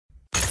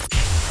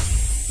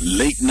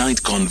Late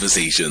Night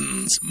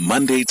Conversations,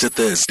 Monday to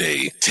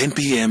Thursday, 10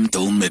 p.m.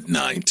 till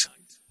midnight.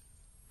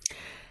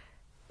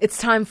 It's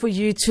time for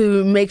you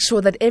to make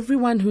sure that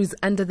everyone who's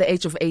under the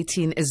age of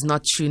 18 is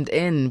not tuned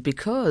in,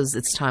 because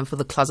it's time for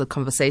the Closet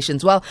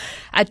Conversations. Well,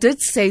 I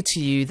did say to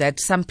you that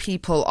some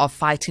people are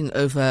fighting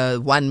over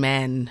one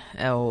man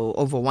or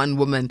over one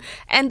woman,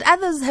 and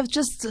others have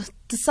just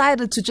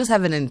decided to just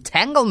have an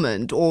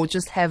entanglement or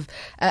just have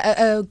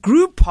a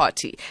group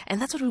party. And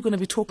that's what we're going to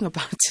be talking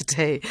about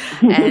today.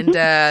 And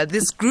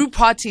these group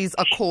parties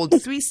are called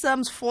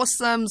threesomes,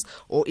 foursomes,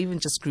 or even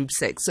just group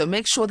sex. So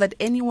make sure that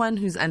anyone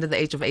who's under the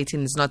age of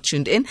 18 is not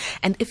tuned in.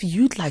 And if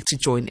you'd like to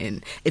join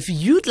in, if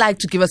you'd like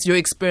to give us your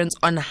experience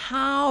on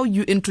how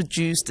you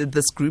introduced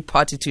this group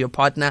party to your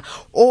partner,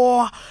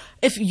 or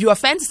if you are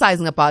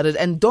fantasizing about it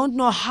and don't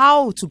know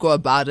how to go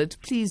about it,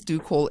 please do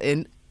call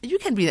in. You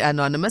can be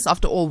anonymous.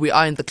 After all, we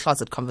are in the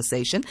Closet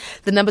Conversation.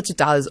 The number to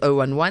dial is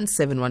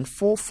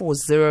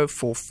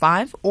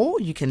 011-714-4045,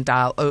 or you can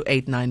dial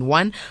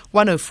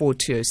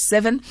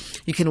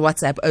 0891-104-207. You can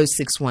WhatsApp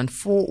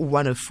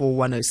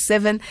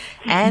 0614-104-107,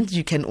 and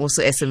you can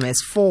also SMS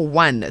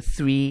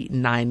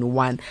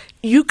 41391.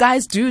 You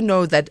guys do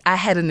know that I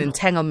had an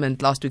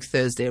entanglement last week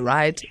Thursday,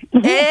 right?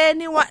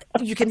 Anyone?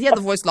 You can hear the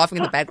voice laughing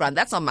in the background.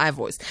 That's not my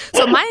voice.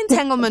 So my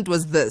entanglement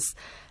was this.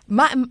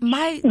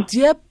 My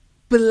dear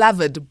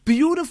beloved,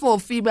 beautiful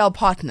female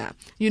partner,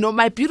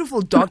 my beautiful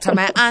doctor,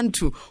 my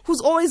Antu, who's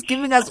always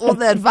giving us all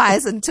the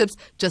advice and tips,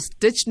 just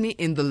ditched me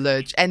in the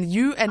lurch. And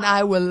you and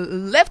I were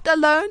left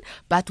alone,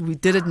 but we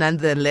did it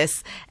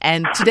nonetheless.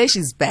 And today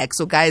she's back.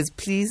 So guys,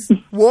 please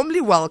warmly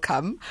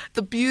welcome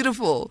the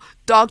beautiful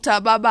Dr.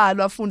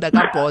 Funda,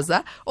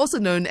 kaMaboza, also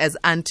known as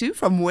Antu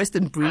from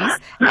Western Breeze.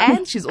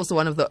 And she's also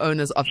one of the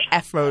owners of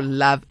Aphro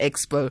Love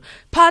Expo.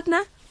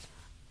 Partner?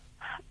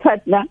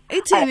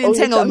 It's an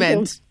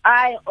entanglement.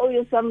 I owe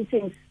you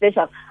something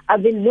special.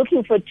 I've been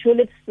looking for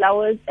tulip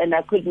flowers and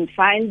I couldn't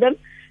find them.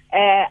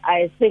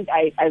 I think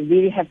I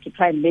really have to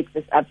try and make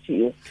this up to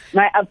you.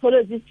 My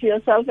apologies to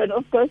yourself and,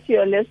 of course, to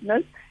your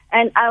listeners.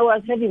 And I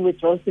was having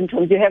withdrawal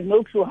symptoms. You have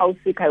no clue how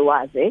sick I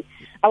was.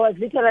 I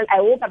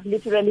woke up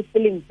literally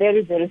feeling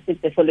very, very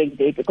sick the following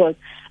day, because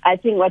I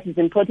think what is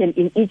important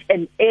in each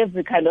and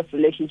every kind of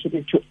relationship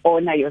is to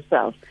honor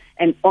yourself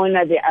and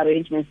honor the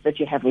arrangements that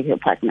you have with your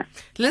partner.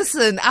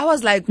 Listen, I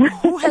was like,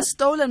 who has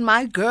stolen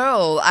my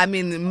girl? I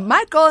mean,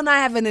 my girl and I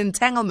have an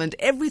entanglement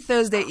every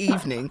Thursday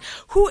evening.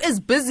 Who is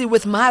busy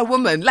with my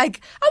woman? Like,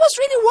 I was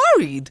really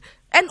worried.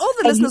 And all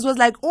the listeners was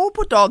like, oh,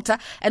 poor doctor.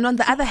 And on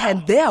the other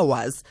hand, there I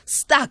was,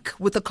 stuck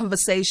with a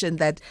conversation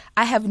that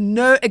I have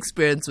no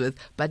experience with.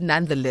 But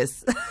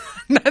nonetheless,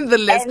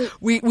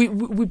 we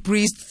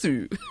breezed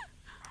through.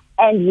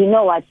 And you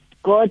know what?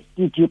 God,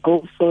 did you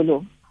go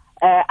solo?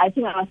 I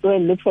think I must go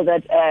and look for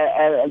that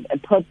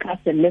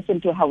podcast and listen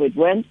to how it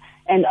went.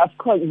 And of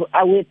course,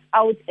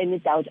 without any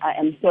doubt, I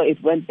am sure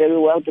it went very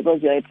well,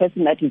 because you're a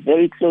person that is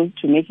very close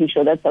to making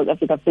sure that South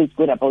Africa feels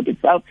good about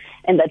itself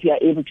and that you are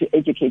able to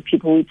educate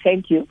people. We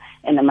thank you,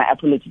 and my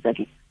apologies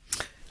again.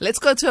 Let's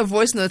go to a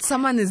voice note.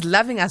 Someone is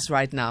loving us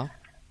right now.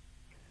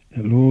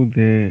 Hello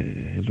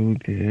there.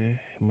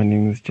 My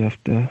name is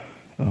Jafta.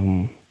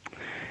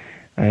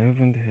 I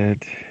haven't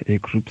had a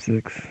group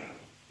sex,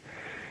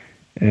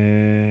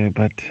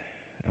 but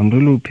I'm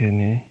really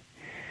open.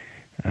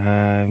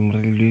 I'm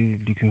really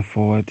looking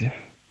forward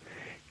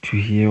to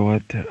hear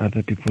what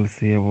other people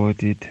say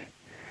about it.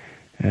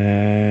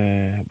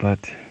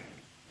 But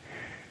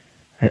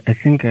I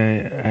think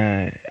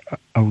I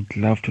would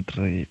love to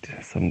try it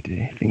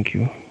someday. Thank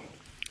you.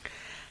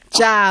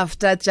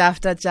 Jafta.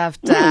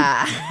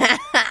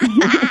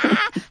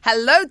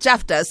 Hello,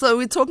 Jafta. So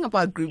we're talking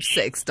about group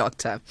sex,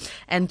 doctor.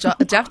 And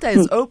Jafta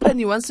is open.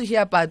 He wants to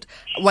hear about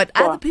what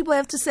other people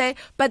have to say.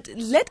 But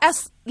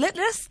let's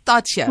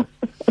start here.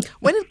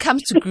 When it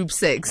comes to group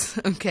sex,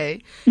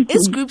 okay,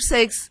 is group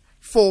sex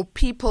for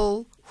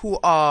people who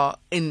are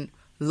in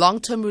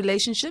long-term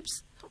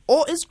relationships,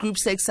 or is group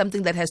sex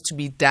something that has to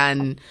be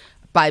done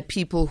by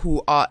people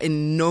who are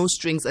in no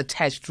strings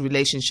attached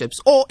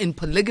relationships or in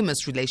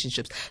polygamous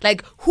relationships?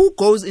 Like, who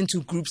goes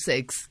into group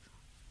sex?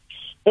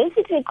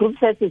 Basically, group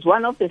sex is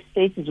one of the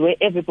spaces where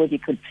everybody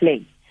could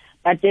play.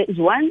 But there is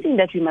one thing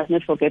that we must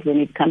not forget when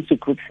it comes to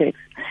group sex,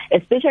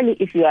 especially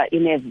if you are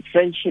in a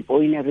friendship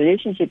or in a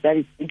relationship that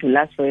is going to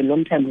last for a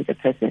long time with a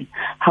person.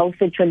 How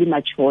sexually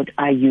matured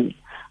are you?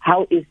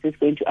 How is this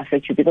going to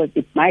affect you? Because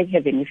it might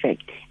have an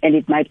effect, and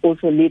it might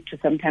also lead to,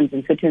 sometimes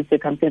in certain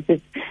circumstances,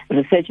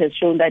 research has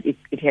shown that it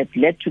has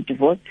led to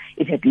divorce,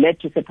 it had led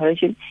to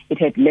separation, it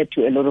had led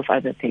to a lot of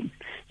other things.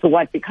 So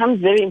what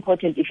becomes very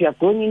important, if you are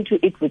going into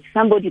it with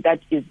somebody that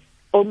is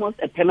almost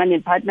a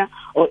permanent partner,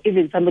 or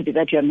even somebody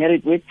that you are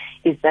married with,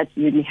 is that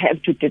you have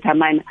to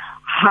determine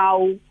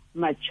how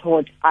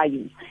matured are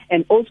you.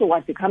 And also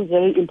what becomes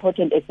very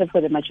important, except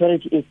for the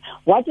maturity, is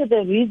what are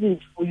the reasons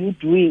for you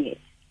doing it?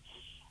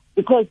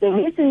 Because the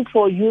reason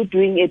for you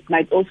doing it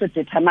might also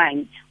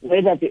determine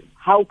whether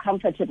how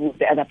comfortable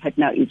the other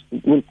partner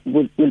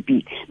will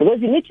be.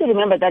 Because you need to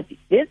remember that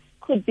this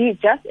could be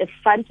just a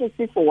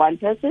fantasy for one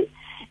person,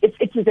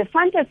 it is a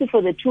fantasy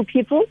for the two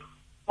people,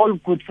 all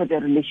good for the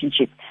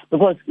relationship,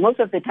 because most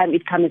of the time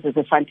it comes as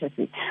a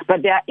fantasy.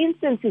 But there are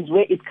instances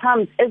where it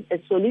comes as a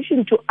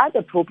solution to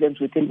other problems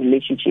within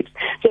relationships.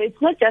 So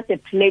it's not just a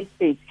play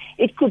space.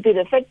 It could be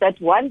the fact that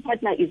one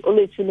partner is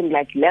always feeling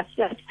like left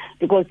out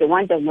because the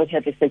one does not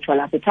have a sexual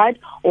appetite,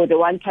 or the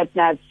one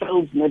partner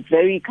feels not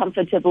very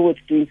comfortable with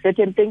doing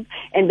certain things,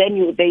 and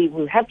then they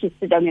will have to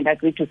sit down and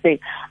agree to say,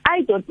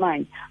 I don't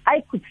mind.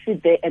 I could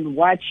sit there and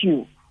watch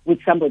you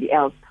with somebody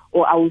else,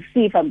 or I will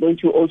see if I'm going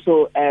to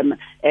also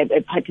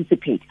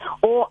participate.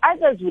 Or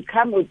others would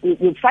come,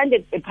 would find a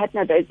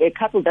partner, a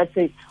couple that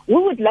says, we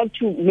would like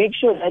to make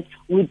sure that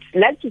we'd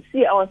like to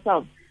see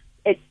ourselves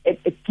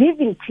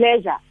giving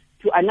pleasure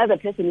to another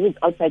person who is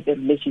outside the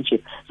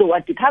relationship. So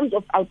what becomes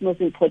of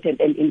utmost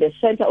important and in the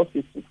center of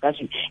this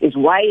discussion is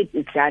why it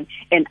is done,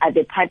 and are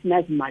the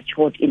partners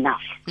matured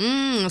enough?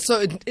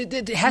 So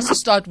it has to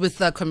start with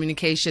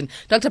communication.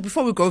 Doctor,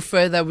 before we go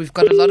further, we've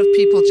got a lot of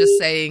people just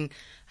saying,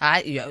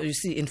 you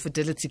see,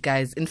 infidelity,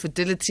 guys.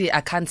 Infidelity,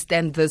 I can't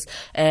stand this.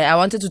 I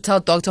wanted to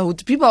tell Doctor who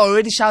people are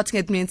already shouting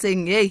at me and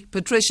saying, hey,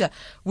 Patricia,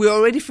 we're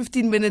already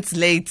 15 minutes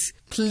late.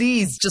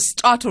 Please, just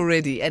start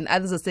already. And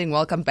others are saying,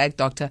 welcome back,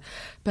 Doctor.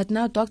 But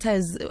now Doctor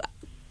is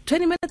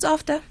 20 minutes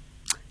after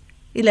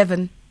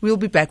 11. We'll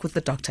be back with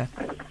the Doctor.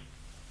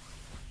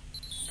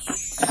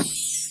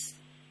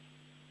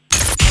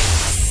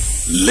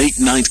 Late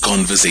Night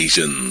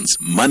Conversations,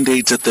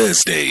 Monday to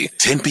Thursday,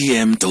 10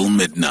 p.m. till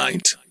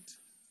midnight.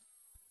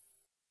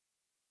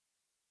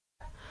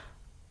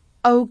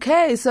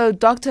 Okay, so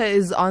Doctor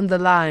is on the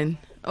line.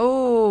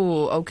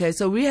 Oh, okay.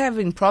 So we're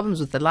having problems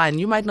with the line.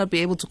 You might not be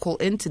able to call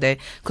in today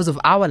because of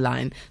our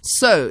line.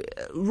 So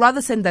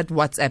rather send that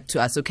WhatsApp to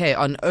us, okay,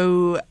 on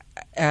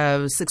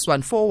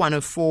 0614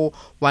 104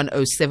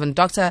 107.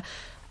 Doctor,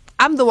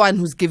 I'm the one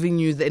who's giving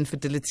you the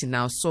infidelity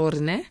now. Sorry,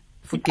 ne?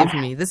 Forgive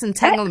me. This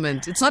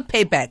entanglement, it's not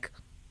payback.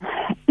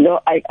 No,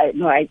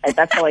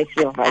 that's how I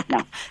feel right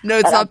now. No,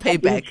 it's not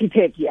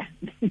payback. Yeah.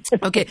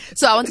 Okay,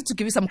 so I wanted to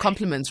give you some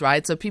compliments,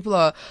 right? So people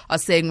are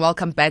saying,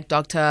 welcome back,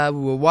 Doctor.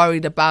 We were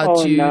worried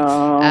about you.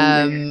 No.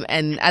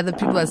 And other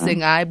people are saying,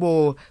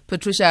 Aibo,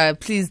 Patricia,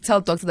 please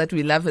tell Doctor that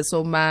we love her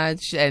so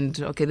much. And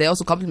okay, they're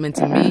also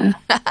complimenting me.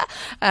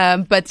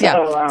 But yeah,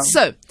 Oh, wow.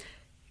 So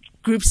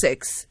group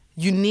sex.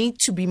 You need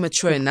to be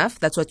mature enough,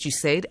 that's what you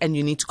said, and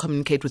you need to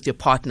communicate with your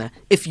partner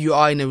if you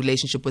are in a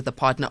relationship with a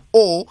partner,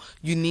 or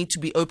you need to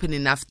be open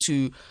enough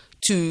to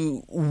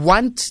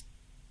want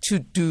to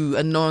do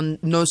a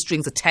no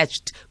strings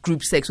attached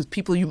group sex with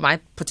people you might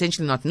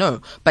potentially not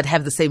know, but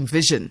have the same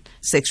vision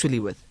sexually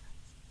with.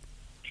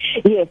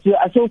 Yes, you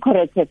are so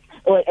correct,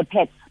 or a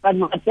pet. But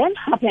what then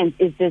happens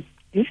is this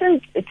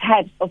different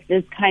types of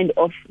this kind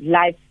of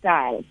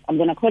lifestyle. I'm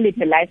going to call it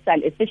a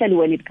lifestyle, especially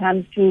when it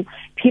comes to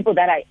people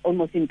that are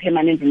almost in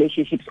permanent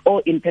relationships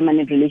or in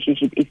permanent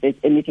relationships, if there's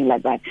anything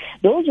like that.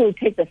 Those will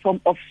take the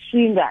form of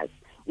swingers,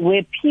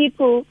 where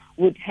people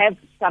would have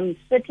some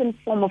certain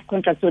form of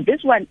contract. So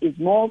this one is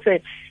more of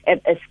a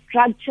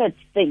structured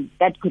thing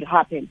that could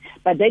happen.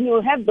 But then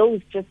you'll have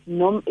those just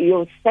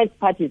your sex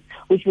parties,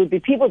 which will be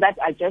people that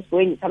are just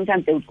going,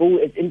 sometimes they'll go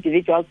as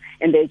individuals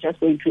and they're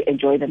just going to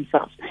enjoy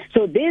themselves.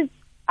 So these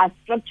are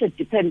structured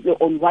depending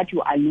on what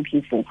you are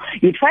looking for.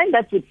 You find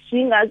that with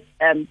swingers,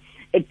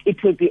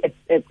 it will be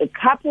a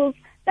couples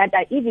that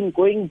are even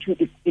going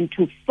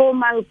into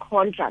formal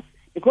contracts.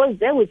 Because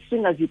there with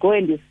swingers, you go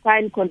and you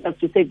sign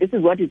contracts to say this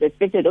is what is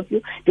expected of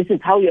you, this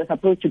is how you're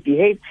supposed to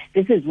behave,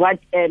 this is what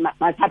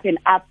must happen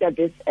after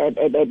this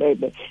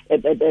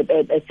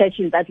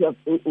session that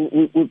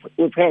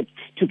we've had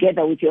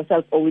together with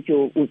yourself or with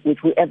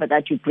whoever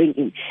that you bring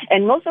in.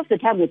 And most of the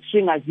time with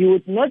swingers, you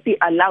would not be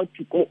allowed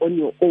to go on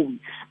your own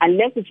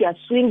unless if you are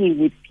swinging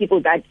with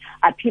people that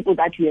are people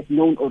that you have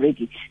known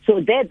already.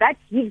 So that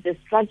gives the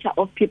structure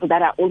of people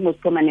that are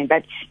almost permanent,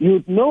 that you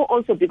would know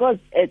also, because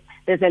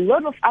there's a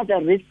lot of other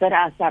risks that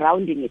are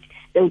surrounding it.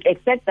 They would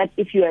expect that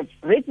if you have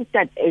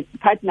registered a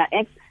partner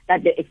X,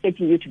 that they're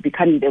expecting you to be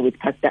coming there with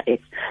partner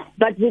X.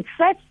 But with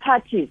third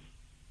parties,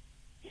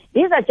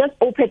 these are just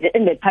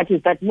open-ended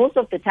parties that most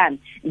of the time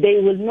they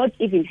will not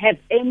even have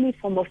any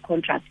form of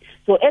contract.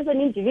 So as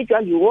an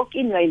individual, you walk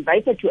in, you are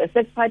invited to a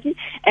sex party,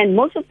 and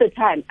most of the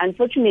time,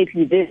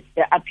 unfortunately, there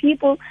are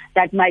people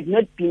that might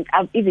not be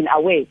even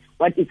aware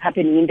what is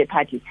happening in the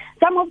party.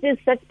 Some of these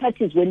sex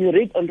parties, when you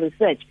read on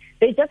research,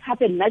 they just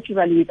happen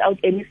naturally without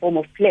any form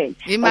of plan.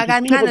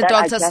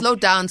 Doctor, slow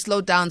down.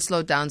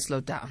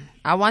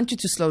 I want you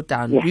to slow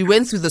down. Yeah. We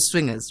went through the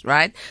swingers,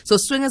 right? So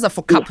swingers are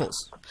for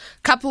couples. Yeah.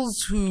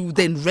 Couples who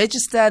then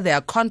register their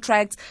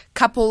contracts.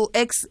 Couple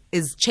X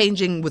is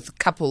changing with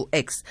couple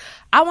X.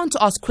 I want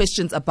to ask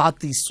questions about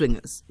these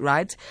swingers,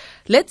 right?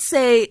 Let's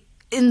say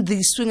in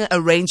the swinger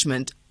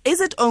arrangement, is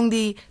it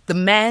only the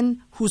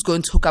man who's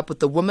going to hook up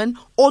with the woman,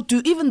 or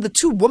do even the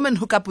two women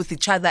hook up with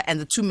each other and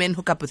the two men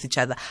hook up with each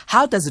other?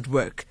 How does it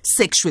work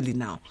sexually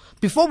now,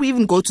 before we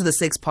even go to the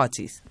sex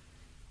parties?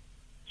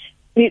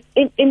 In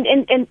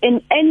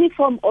any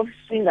form of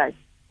swingers,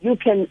 you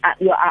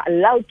are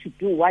allowed to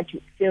do what you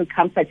feel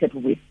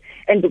comfortable with,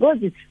 And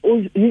because it's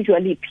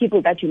usually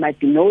people that you might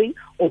be knowing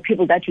or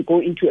people that you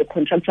go into a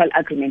contractual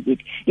agreement with,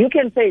 you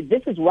can say,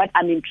 this is what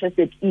I'm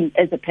interested in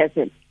as a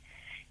person.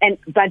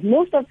 But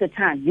most of the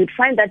time, you'd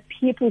find that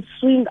people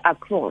swing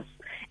across.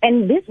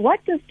 And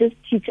what does this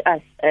teach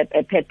us,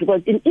 Pat?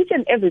 Because in each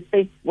and every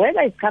space,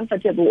 whether it's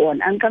comfortable or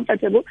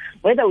uncomfortable,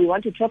 whether we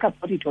want to talk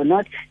about it or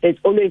not, there's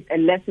always a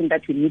lesson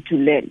that we need to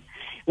learn.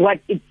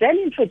 What it then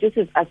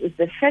introduces us is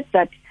the fact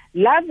that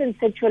love and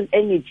sexual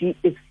energy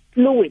is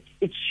fluid.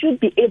 It should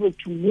be able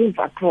to move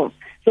across.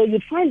 So you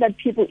find that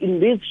people in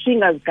these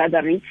swingers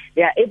gathering,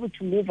 they are able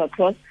to move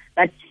across,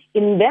 that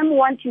in them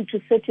wanting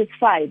to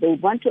satisfy, they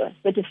want to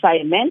satisfy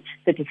a man,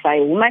 satisfy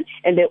a woman,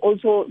 and they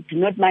also do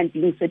not mind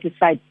being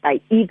satisfied by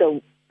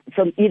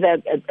from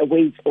either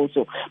ways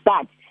also.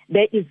 But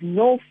there is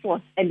no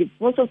force, and it's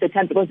most of the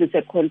time because it's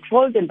a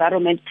controlled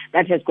environment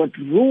that has got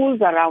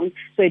rules around,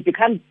 so it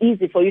becomes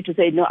easy for you to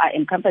say, no, I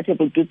am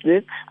comfortable to do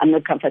this, I'm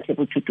not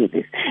comfortable to do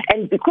this.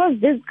 And because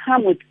this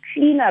come with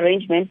clean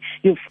arrangement,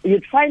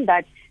 you'd find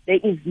that there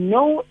is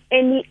no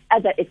any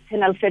other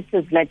external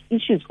factors like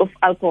issues of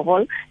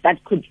alcohol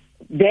that could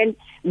then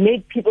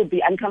make people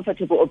be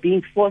uncomfortable or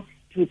being forced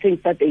to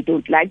things that they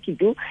don't like to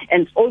do.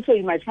 And also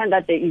you might find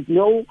that there is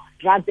no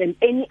drugs and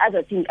any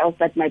other thing else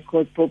that might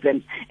cause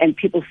problems and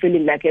people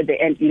feeling like at the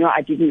end,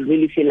 I didn't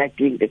really feel like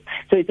doing this.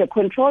 So it's a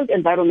controlled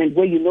environment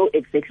where you know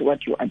exactly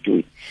what you are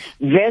doing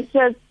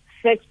versus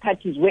sex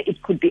parties where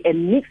it could be a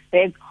mixed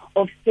bag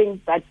of things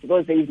that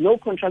because there is no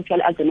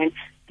contractual agreement,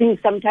 things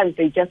sometimes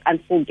they just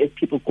unfold as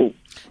people go.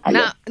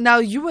 Now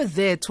you were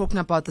there talking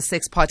about the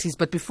sex parties,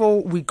 but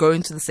before we go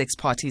into the sex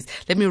parties,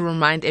 let me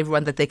remind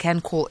everyone that they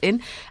can call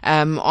in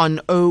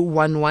on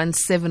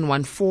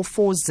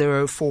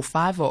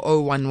 011-714-4045 or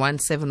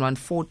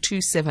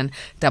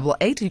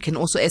 011-714-2788. You can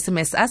also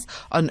SMS us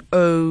on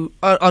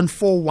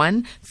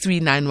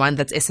 41391.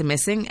 That's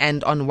SMSing,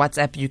 and on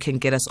WhatsApp you can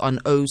get us on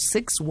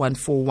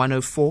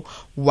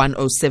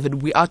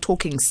 0614104107. We are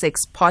talking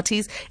sex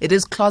parties. It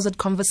is closet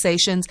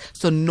conversations,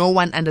 so no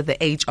one under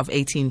the age of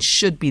 18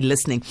 should be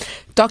listening.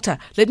 Doctor,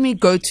 let me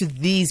go to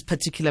these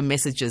particular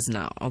messages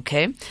now,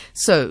 okay?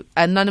 So,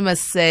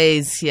 Anonymous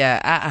says here,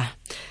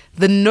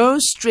 the no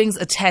strings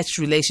attached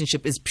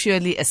relationship is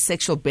purely a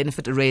sexual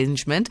benefit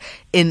arrangement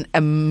in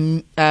a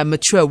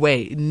mature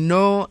way.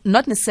 No,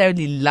 not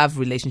necessarily love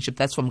relationship.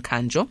 That's from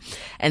Kanjo.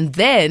 And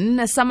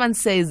then someone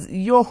says,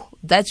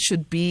 that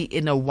should be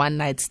in a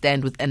one-night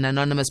stand with an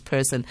anonymous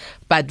person,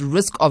 but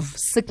risk of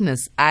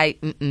sickness,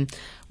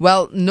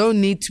 well, no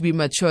need to be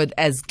matured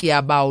as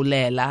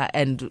Kiabaulela,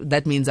 and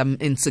that means I'm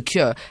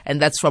insecure.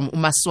 And that's from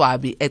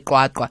Umaswabi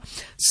Ekwakwa.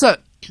 So,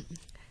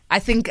 I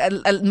think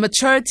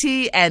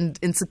maturity and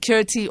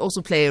insecurity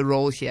also play a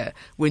role here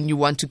when you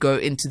want to go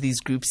into these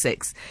group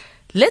sex.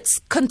 Let's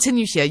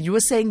continue here. You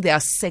were saying there are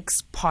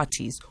sex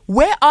parties.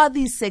 Where are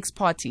these sex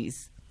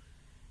parties?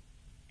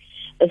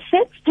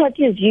 Sex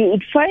parties, you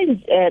would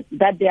find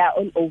that they are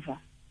all over.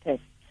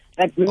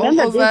 But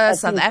remember, all over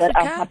South Africa?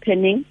 That are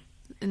happening.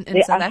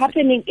 They are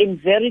happening in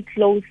very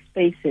close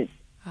spaces.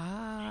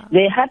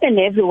 They happen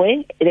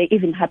everywhere. They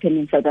even happen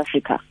in South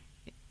Africa.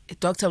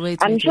 Doctor, wait.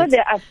 I'm sure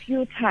there are a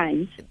few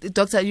times.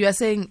 Doctor, you are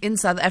saying in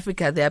South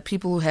Africa there are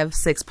people who have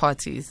sex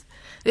parties.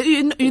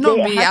 You know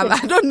me, I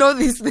don't know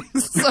these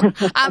things. So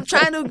I'm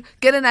trying to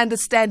get an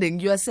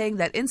understanding. You are saying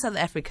that in South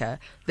Africa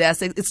there are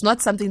sex. It's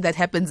not something that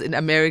happens in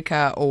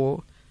America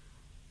or...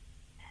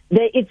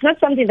 It's not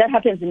something that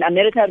happens in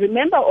America.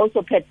 Remember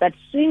also, Pat, that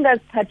swingers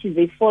parties,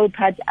 they form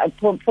part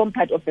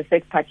of the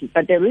sex parties.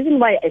 But the reason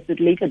why I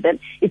isolated them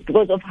is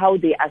because of how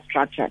they are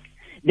structured.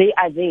 They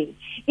are there.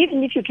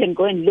 Even if you can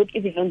go and look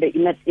even on the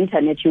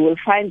internet, you will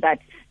find that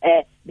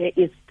there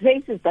is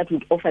places that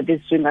would offer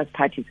these swingers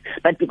parties.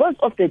 But because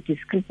of the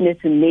discreteness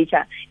in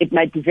nature, it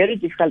might be very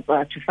difficult for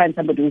us to find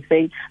somebody who's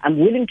saying, I'm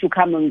willing to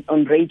come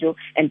on radio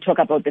and talk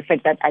about the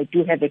fact that I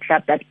do have a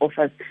club that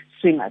offers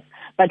swingers.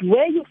 But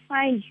where you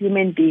find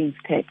human beings,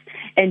 Pat,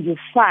 and you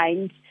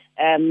find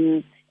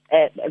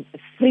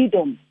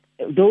freedom,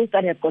 those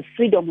that have got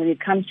freedom when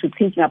it comes to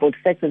thinking about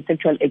sex and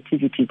sexual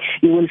activity,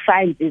 you will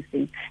find these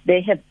things.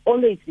 They have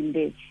always been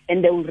there,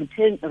 and they will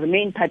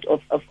remain part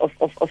of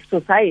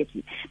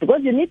society.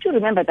 Because you need to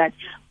remember that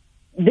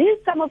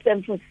some of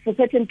them, for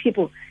certain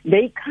people,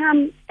 they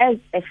come as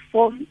a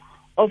form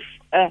of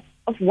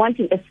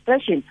wanting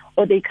expression,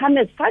 or they come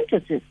as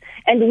fantasies.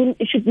 And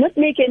we should not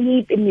make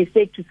any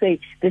mistake to say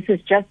this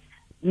is just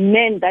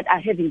men that are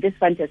having these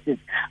fantasies.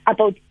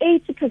 About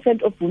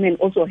 80% of women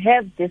also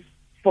have this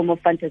form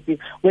of fantasy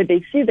where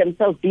they see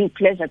themselves being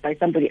pleasured by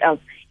somebody else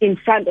in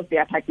front of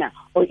their partner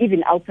or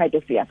even outside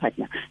of their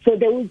partner. So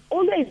there is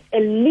always a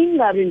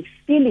lingering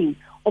feeling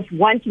of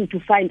wanting to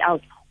find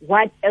out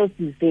what else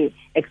is there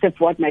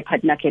except what my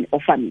partner can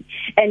offer me.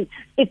 And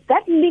if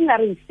that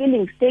lingering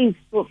feeling stays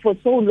for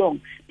so long,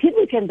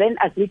 people can then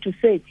agree to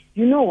say,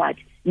 you know what,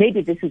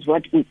 maybe this is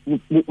what we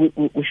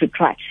should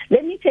try.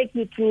 Let me take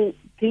you through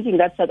thinking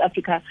that South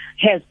Africa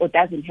has or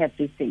doesn't have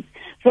these things.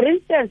 For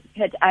instance,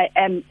 Pat, I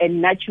am a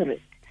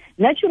naturist.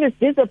 Naturalists,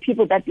 these are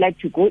people that like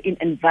to go in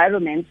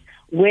environments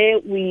where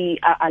we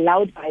are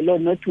allowed by law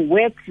not to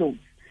wear clothes.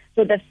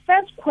 So the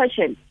first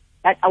question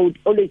that I would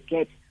always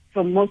get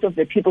from most of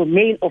the people,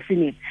 male or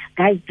female,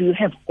 guys, do you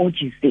have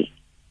orgies there?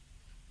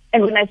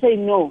 And when I say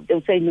no,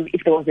 they'll say no,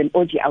 if there was an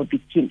orgy, I would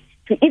be keen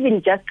to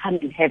even just come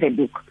and have a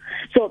look.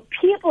 So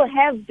people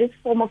have this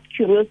form of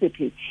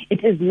curiosity.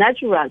 It is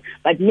natural,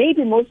 but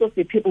maybe most of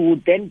the people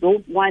would then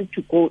don't want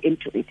to go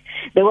into it.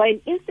 There were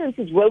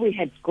instances where we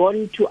had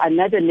gone to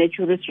another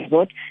naturist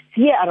resort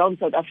here around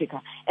South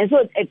Africa. And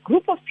so a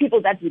group of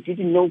people that we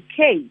didn't know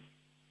came.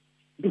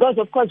 Because,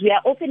 of course, we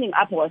are opening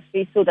up our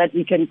space so that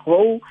we can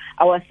grow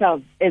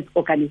ourselves as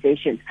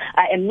organizations.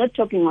 I am not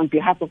talking on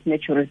behalf of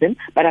naturism,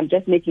 but I'm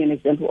just making an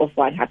example of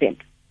what happened.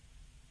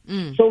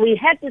 So we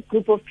had this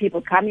group of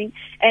people coming,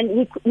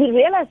 and we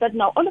realized that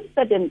now all of a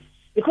sudden,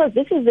 because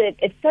this is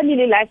a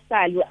family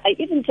lifestyle, I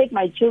even take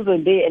my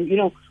children there and,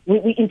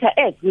 we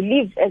interact, we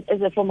live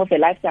as a form of a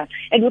lifestyle.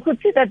 And we could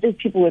see that these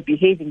people were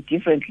behaving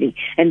differently.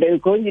 And they were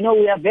going,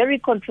 we are very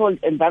controlled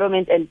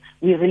environment and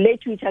we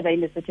relate to each other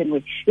in a certain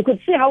way. You could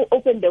see how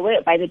open they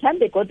were. By the time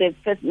they got their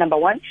first number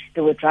one,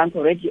 they were drunk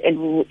already.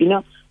 And,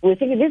 we were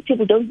thinking these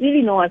people don't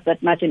really know us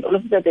that much, and all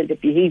of a sudden the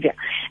behavior.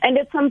 And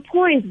at some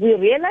point we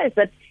realized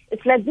that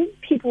it's like these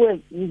people were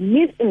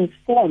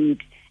misinformed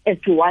as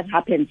to what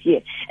happened here.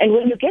 And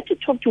when you get to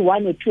talk to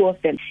one or two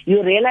of them,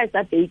 you realize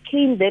that they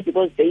came there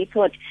because they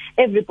thought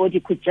everybody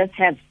could just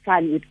have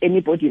fun with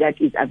anybody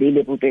that is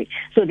available there.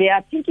 So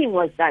their thinking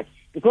was that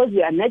because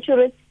we are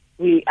naturalists,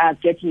 we are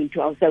getting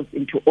ourselves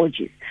into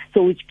orgies.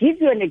 So which gives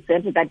you an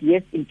example that,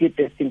 yes, indeed,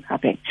 these things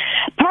happen.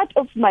 Part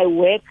of my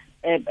work,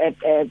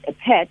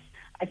 Pat,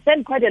 I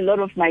spend quite a lot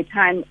of my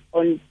time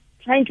on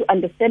trying to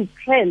understand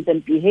trends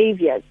and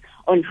behaviors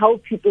on how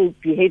people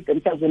behave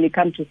themselves when it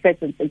comes to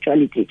sex and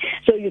sexuality.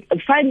 So you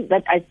find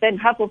that I spend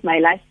half of my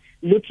life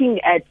looking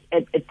at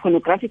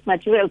pornographic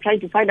material, trying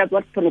to find out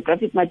what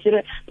pornography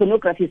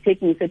is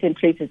taking in certain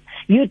places.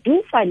 You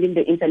do find in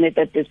the internet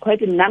that there's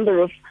quite a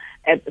number of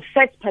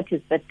sex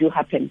parties that do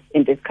happen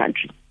in this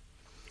country.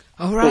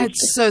 All right.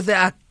 So there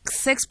are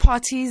sex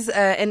parties,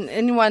 and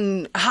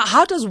anyone.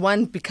 How does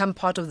one become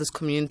part of this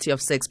community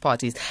of sex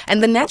parties?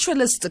 And the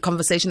naturalist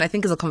conversation, I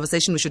think, is a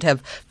conversation we should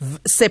have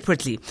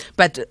separately.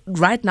 But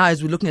right now,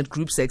 as we're looking at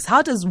group sex,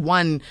 how does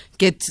one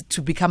get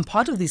to become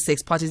part of these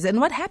sex parties? And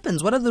what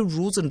happens? What are the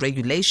rules and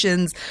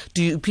regulations?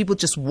 Do people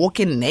just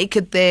walk in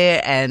naked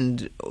there?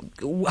 And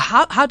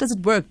how does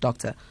it work,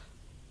 Doctor?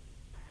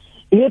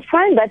 You'd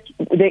find that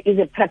there is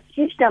a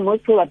practitioner,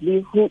 most probably,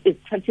 who is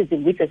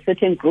practicing with a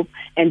certain group,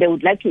 and they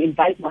would like to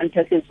invite one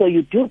person, so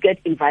you do get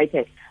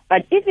invited.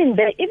 But even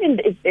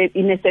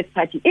in a sex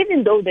party,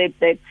 even though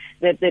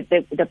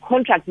the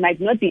contract might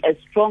not be as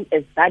strong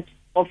as that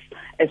of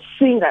a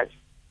swingers,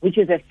 which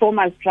is a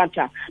formal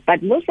structure,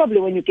 but most probably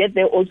when you get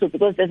there also,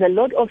 because there's a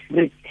lot of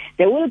risk,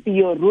 there will be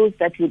your rules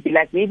that will be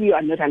like, maybe you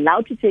are not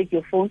allowed to take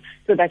your phone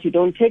so that you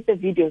don't take the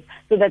videos,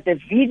 so that the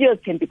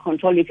videos can be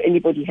controlled if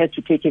anybody has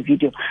to take a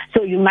video.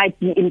 So you might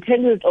be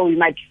entangled, or you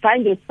might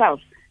find yourself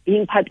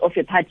being part of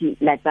a party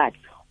like that.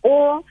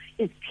 Or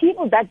it's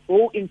people that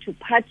go into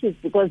parties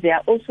because they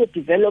are also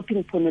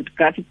developing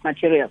pornographic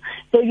material.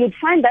 So you'd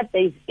find that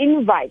there's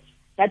invites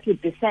that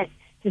would be sent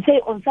to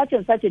say on such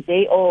and such a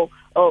day, or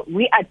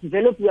we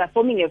are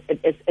forming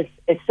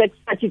a sex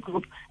party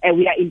group, and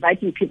we are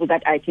inviting people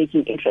that are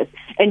taking interest.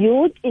 And you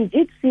would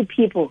indeed see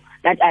people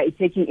that are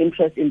taking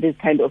interest in this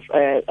kind of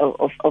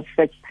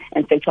sex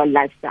and sexual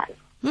lifestyle.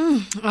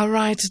 All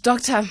right,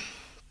 Doctor.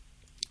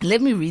 Let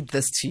me read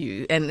this to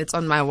you, and it's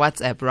on my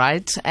WhatsApp,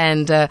 right?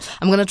 And I'm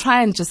going to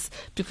try and just,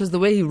 because the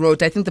way he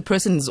wrote, I think the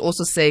person is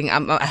also saying,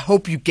 I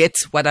hope you get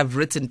what I've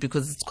written,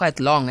 because it's quite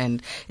long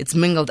and it's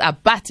mingled up.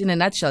 But in a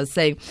nutshell,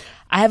 saying,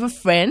 I have a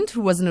friend who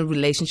was in a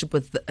relationship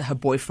with her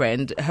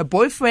boyfriend. Her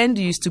boyfriend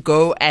used to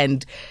go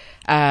and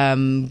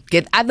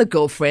get other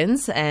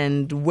girlfriends,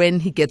 and when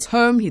he gets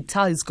home, he'd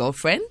tell his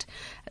girlfriend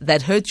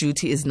that her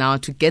duty is now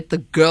to get the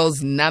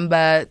girl's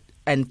number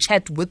and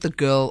chat with the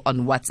girl on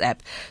WhatsApp.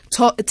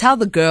 Tell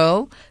the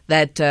girl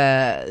that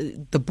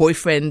the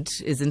boyfriend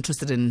is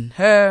interested in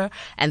her,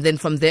 and then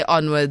from there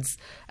onwards,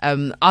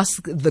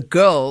 ask the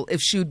girl if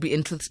she would be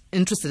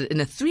interested in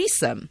a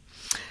threesome.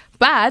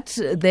 But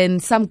then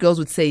some girls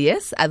would say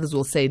yes, others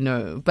will say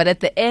no. But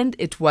at the end,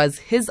 it was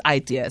his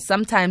idea.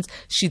 Sometimes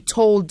she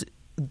told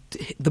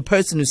the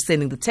person who's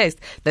sending the text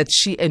that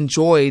she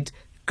enjoyed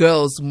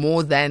girls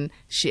more than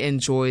she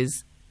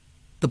enjoys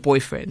the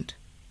boyfriend.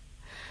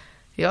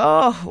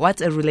 Oh,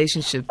 what a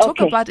relationship. Talk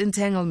about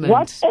entanglement.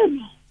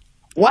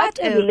 What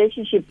a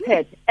relationship,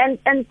 Pet. And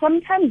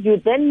sometimes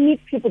you then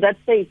meet people that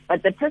say,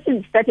 but the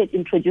person started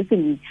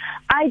introducing me.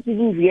 I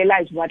didn't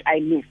realize what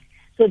I missed.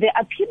 So there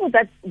are people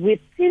that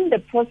within the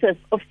process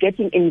of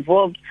getting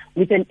involved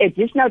with an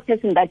additional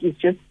person that is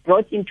just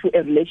brought into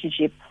a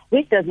relationship,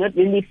 which does not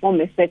really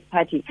form a sex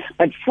party,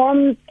 but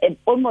forms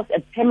almost a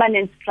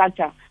permanent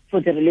structure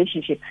for the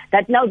relationship,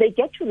 that now they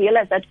get to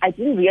realize that I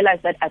didn't realize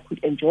that I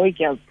could enjoy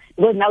girls,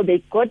 because now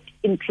they got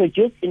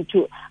introduced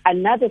into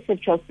another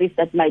sexual space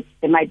that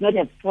they might not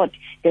have thought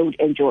they would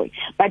enjoy.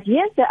 But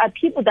yes, there are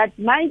people that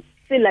might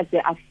feel like they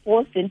are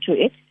forced into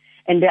it.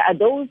 And there are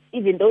those,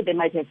 even though they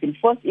might have been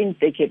forced in,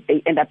 they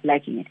end up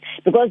liking it.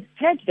 Because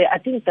third, there are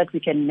things that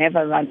we can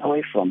never run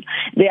away from.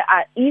 There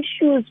are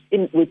issues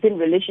within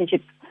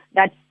relationships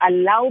that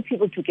allow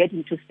people to get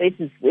into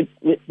spaces with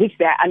which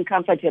they are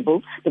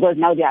uncomfortable because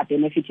now they are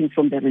benefiting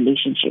from the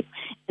relationship.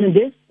 And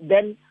this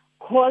then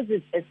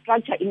causes a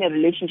structure in a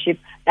relationship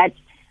that,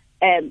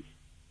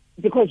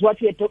 because what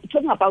we are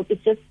talking about is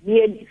just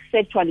really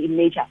sexual in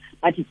nature,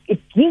 but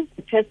it gives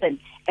the person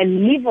a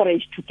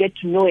leverage to get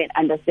to know and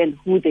understand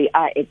who they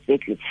are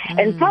exactly.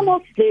 And some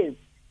of these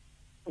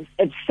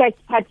sex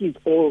parties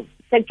or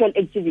sexual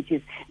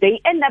activities,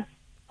 they end up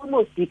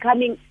almost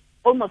becoming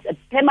almost a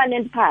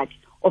permanent part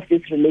of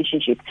this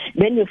relationship.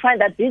 Then you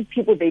find that these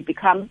people, they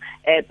become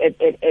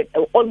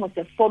almost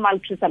a formal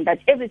threesome, that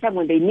every time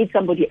when they meet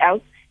somebody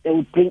else, they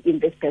will bring in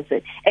this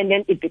person. And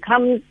then it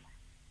becomes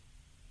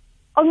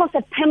almost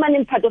a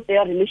permanent part of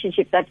their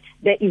relationship, that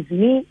there is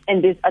me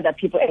and these other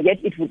people, and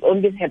yet it would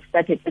always have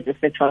started as a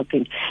sexual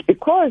thing.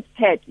 Because,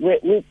 Ted,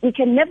 we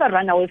can never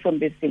run away from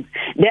these things.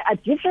 There are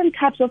different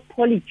types of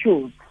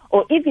polycules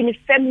or even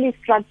family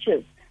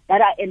structures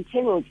that are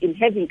entangled in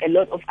having a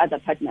lot of other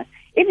partners,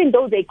 even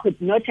though they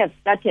could not have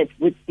started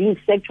with being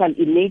sexual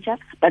in nature,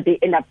 but they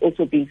end up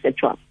also being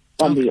sexual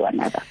one way or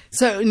another.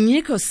 So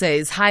Nico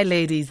says, hi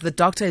ladies, the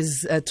doctor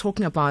is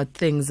talking about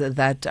things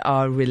that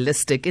are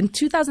realistic. In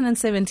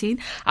 2017,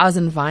 I was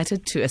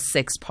invited to a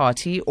sex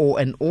party or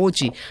an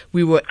orgy.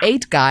 We were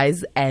 8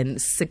 guys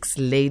and 6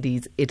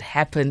 ladies. It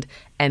happened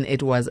and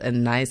it was a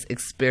nice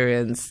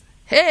experience.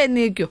 Hey,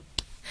 Nico.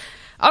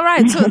 All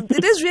right, so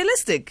it is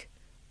realistic.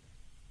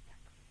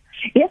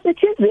 Yes, it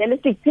is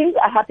realistic. Things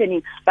are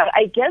happening. But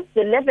I guess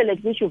the level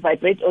at which you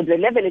vibrate or the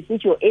level at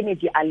which your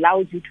energy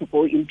allows you to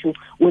go into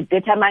will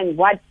determine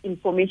what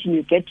information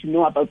you get to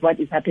know about what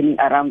is happening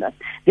around us.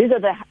 These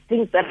are the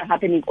things that are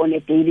happening on a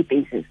daily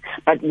basis.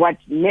 But what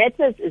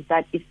matters is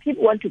that if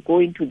people want to go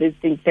into these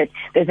things, that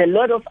there's a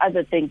lot of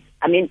other things.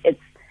 I mean,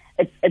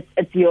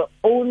 it's your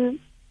own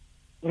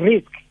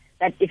risk.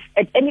 That if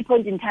at any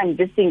point in time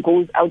this thing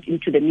goes out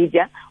into the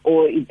media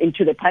or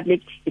into the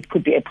public, it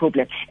could be a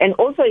problem. And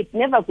also it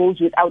never goes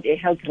without a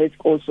health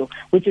risk also,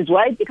 which is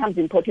why it becomes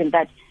important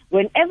that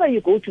whenever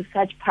you go to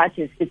such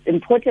parties, it's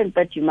important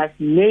that you must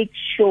make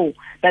sure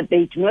that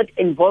they do not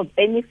involve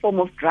any form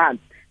of drugs,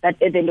 that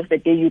at the end of the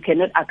day you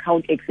cannot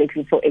account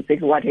exactly for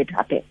exactly what had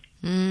happened.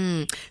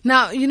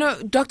 Now,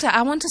 Doctor,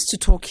 I want us to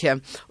talk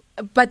here.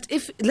 But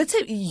if, let's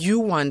say you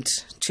want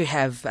to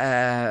have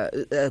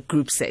a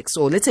group sex,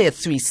 or let's say a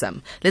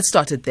threesome, let's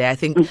start it there. I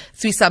think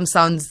threesome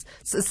sounds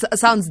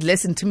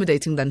less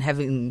intimidating than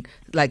having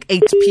like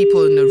 8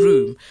 people in a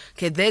room.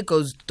 Okay, there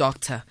goes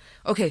Doctor.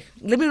 Okay,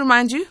 let me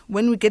remind you,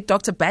 when we get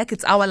Doctor back,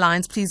 it's our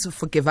lines, please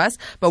forgive us.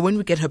 But when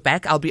we get her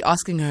back, I'll be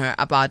asking her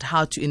about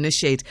how to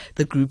initiate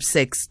the group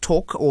sex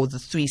talk or the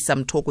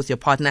threesome talk with your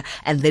partner,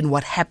 and then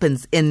what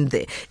happens in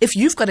there. If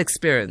you've got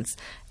experience,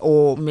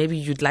 or maybe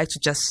you'd like to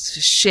just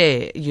share,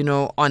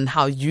 on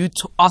how you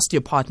asked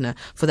your partner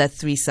for that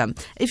threesome.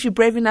 If you're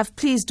brave enough,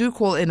 please do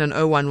call in on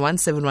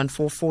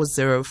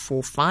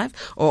 011-714-4045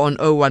 or on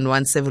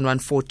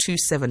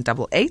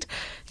 011-714-2788.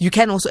 You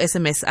can also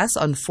SMS us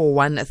on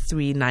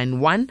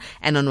 41391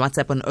 and on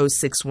WhatsApp on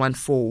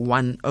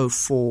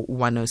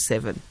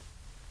 0614104107.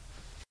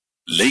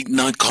 Late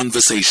Night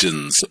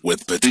Conversations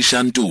with Patricia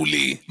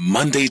Ntuli,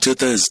 Monday to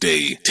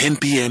Thursday, 10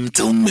 p.m.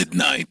 till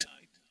midnight.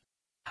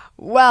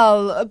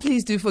 Well,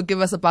 please do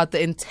forgive us about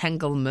the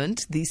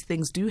entanglement. These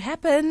things do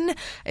happen.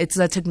 It's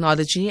a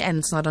technology and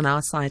it's not on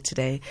our side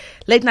today.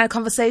 Late Night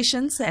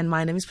Conversations, and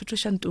my name is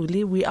Patricia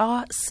Ntuli. We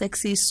are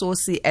sexy,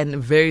 saucy,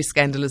 and very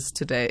scandalous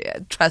today.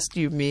 Trust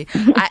you me.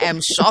 I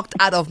am shocked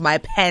out of my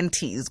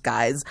panties,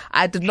 guys.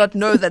 I did not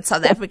know that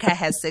South Africa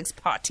has sex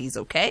parties,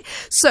 okay?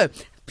 So,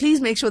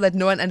 please make sure that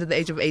no one under the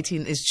age of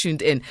 18 is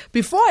tuned in.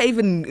 Before I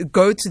even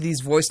go to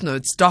these voice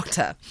notes,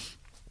 Doctor,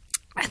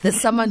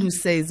 there's someone who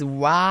says,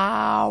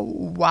 wow.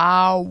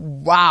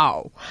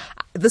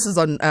 This is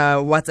on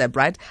WhatsApp,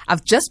 right?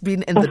 I've just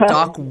been in the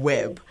dark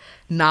web,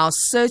 now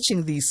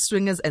searching these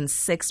swingers and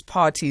sex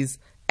parties.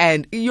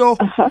 And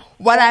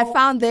what I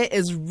found there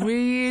is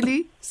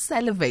really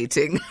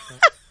salivating.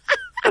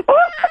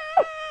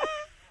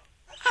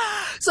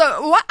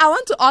 So what I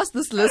want to ask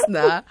this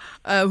listener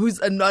who's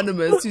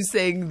anonymous, who's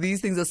saying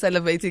these things are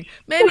salivating,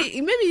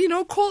 maybe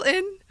call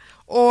in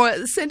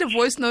or send a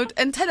voice note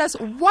and tell us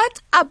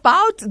what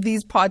about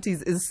these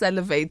parties is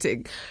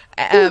salivating,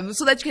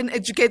 so that you can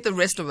educate the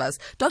rest of us.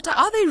 Doctor,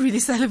 are they really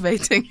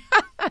salivating?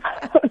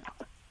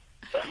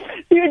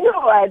 You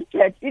know what,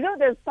 Kat?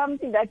 There's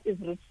something that is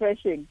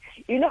refreshing.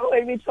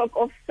 When we talk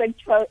of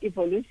sexual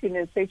evolution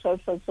and sexual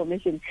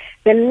transformation,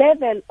 the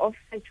level of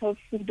sexual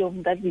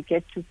freedom that we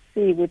get to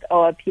see with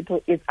our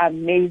people is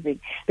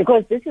amazing.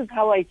 Because this is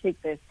how I take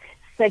this.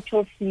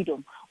 Sexual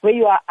freedom. where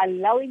you are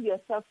allowing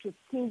yourself to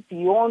think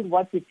beyond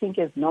what we think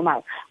is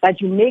normal, but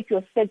you make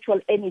your sexual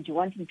energy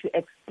wanting to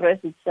express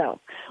itself.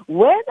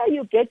 Whether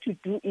you get to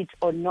do it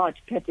or not,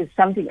 that is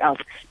something else.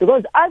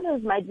 Because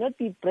others might not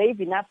be brave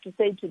enough to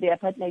say to their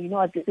partner, you know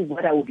what, this is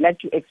what I would like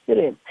to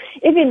experience.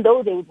 Even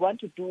though they would want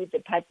to do with the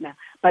partner,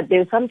 but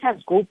they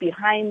sometimes go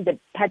behind the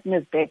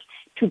partner's back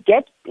to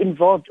get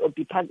involved or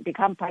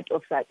become part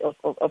of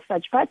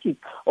such parties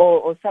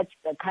or such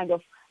kind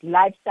of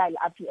lifestyle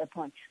up to a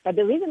point. But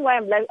the reason why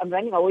I'm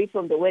running away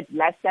from the word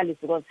lifestyle is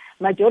because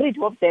majority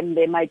of them,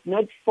 they might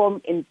not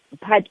form in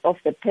part of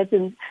the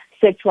person's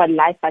sexual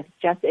life, but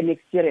just an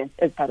experience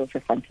as part of a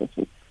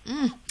fantasy.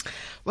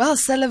 Well,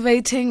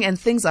 salivating and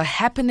things are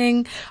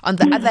happening. On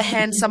the other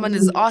hand, someone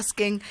is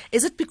asking,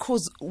 is it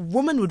because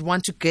women would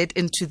want to get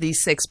into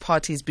these sex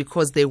parties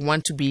because they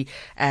want to be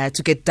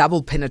to get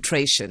double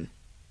penetration?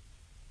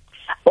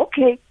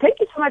 Okay, thank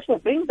you so much for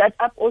bringing that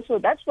up also.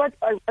 That's what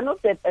one of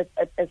the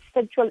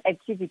sexual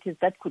activities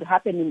that could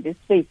happen in this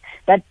space,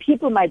 that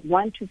people might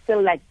want to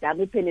feel like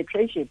double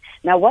penetration.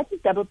 Now, what is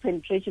double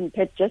penetration,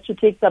 Pet? Just to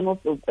take some of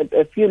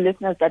a few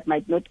listeners that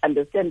might not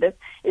understand this,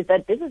 is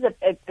that this is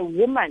a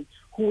woman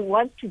who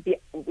wants to be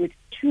with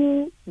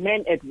two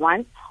men at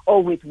once,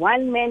 or with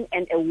one man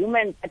and a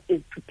woman that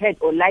is prepared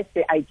or likes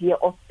the idea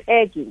of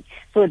pegging.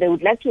 So they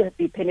would like to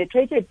be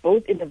penetrated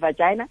both in the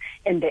vagina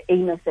and the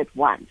anus at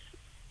once.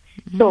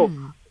 So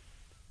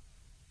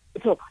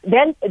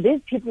then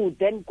these people would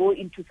then go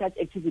into such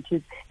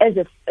activities as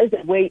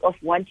a way of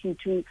wanting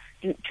to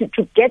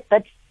get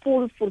that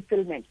full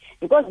fulfillment.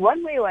 Because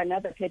one way or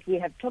another, Pet, we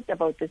have talked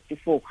about this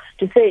before,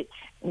 to say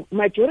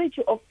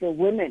majority of the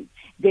women,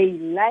 they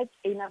like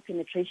anal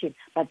penetration,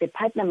 but the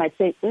partner might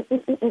say,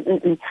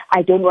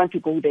 I don't want to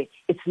go there.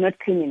 It's not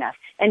clean enough.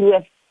 And we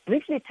have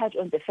briefly touch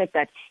on the fact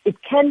that it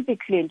can be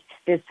cleaned.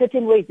 There's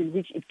certain ways in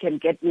which you can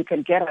get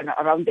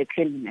around the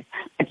cleanliness.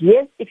 But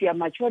yes, if you are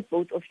matured,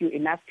 both of you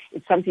enough,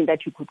 it's something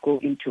that you could go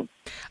into.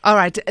 All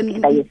right.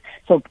 Yes.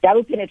 So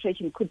double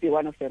penetration could be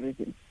one of the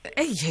reasons.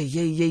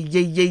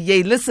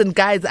 Hey. Listen,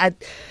 guys,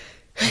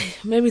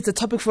 maybe it's a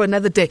topic for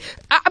another day.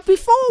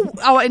 Before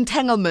our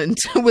entanglement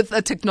with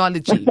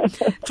technology,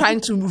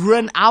 trying to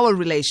ruin our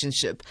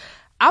relationship,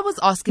 I was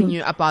asking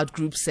you about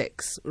group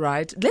sex,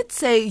 right? Let's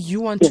say you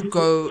want to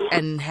go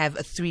and have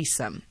a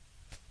threesome.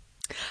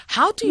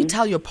 How do you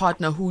tell your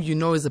partner, who you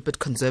know is a bit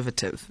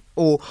conservative,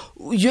 or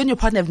you and your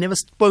partner have never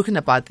spoken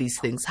about these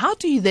things? How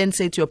do you then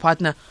say to your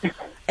partner,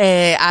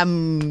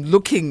 I'm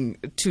looking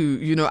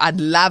to, I'd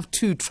love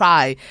to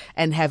try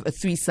and have a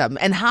threesome?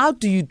 And how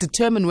do you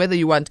determine whether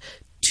you want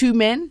two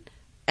men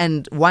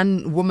and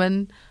one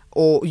woman,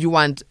 or you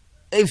want,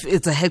 if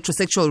it's a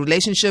heterosexual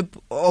relationship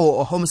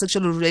or a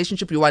homosexual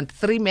relationship, you want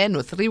three men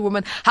or three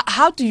women?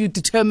 How do you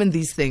determine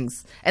these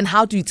things? And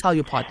how do you tell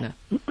your partner?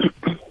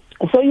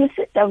 So you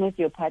sit down with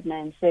your partner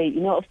and say,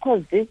 of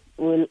course, this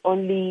will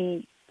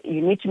only,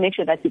 you need to make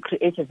sure that you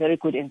create a very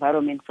good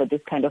environment for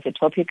this kind of a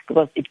topic,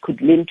 because it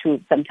could lead to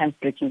sometimes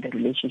breaking the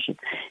relationship.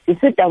 You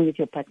sit down with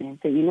your partner and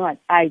say, you know what,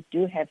 I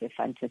do have a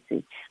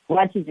fantasy.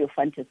 What is your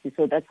fantasy?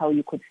 So that's how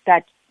you could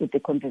start with the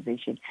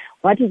conversation.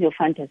 What is your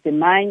fantasy?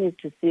 Mine is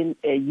to see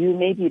you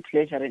maybe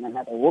pleasuring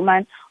another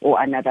woman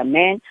or another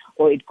man,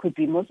 or it could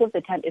be most of the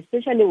time,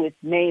 especially with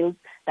males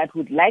that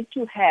would like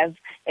to have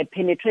a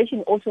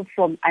penetration also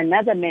from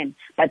another man,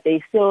 but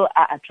they still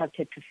are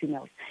attracted to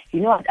females.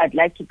 You know what, I'd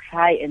like to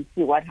try and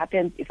see what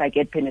happens if I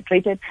get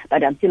penetrated,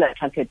 but I'm still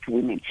attracted to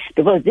women.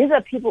 Because these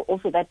are people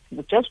also that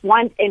just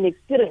want an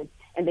experience,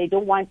 and they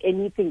don't want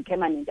anything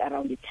permanent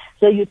around it.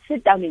 So you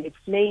sit down and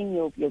explain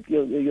your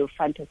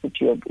fantasy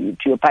to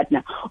your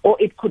partner. Or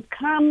it could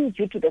come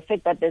due to the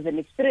fact that there's an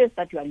experience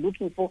that you are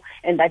looking for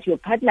and that your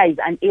partner is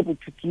unable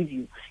to give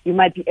you. You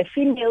might be a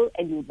female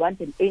and you want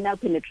an anal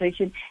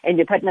penetration, and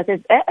your partner says,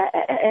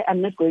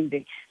 I'm not going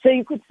there. So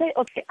you could say,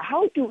 okay,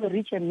 how do we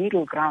reach a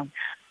middle ground?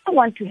 I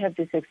want to have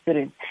this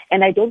experience,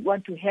 and I don't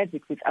want to have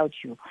it without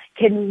you.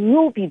 Can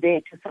you be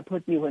there to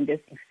support me when this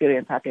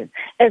experience happens,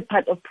 as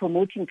part of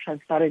promoting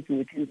transparency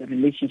within the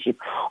relationship?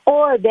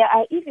 Or there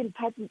are even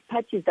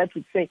parties that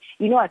would say,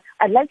 you know what,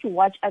 I'd like to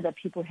watch other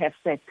people have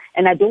sex,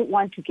 and I don't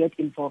want to get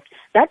involved.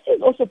 That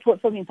is also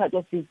forming part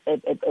of these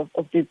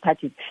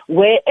parties,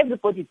 where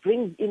everybody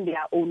brings in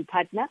their own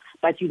partner,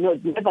 but you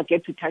never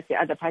get to touch the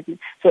other partner.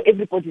 So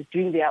everybody's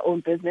doing their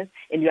own business,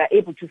 and you are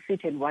able to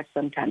sit and watch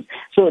sometimes.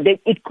 So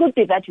it could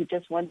be that you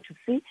just want to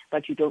see,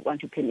 but you don't want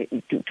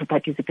to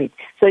participate.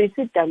 So you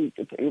sit down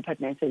with your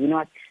partner and say, you know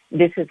what,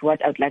 this is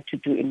what I'd like to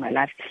do in my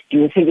life. Do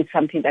you think it's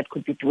something that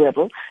could be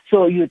doable?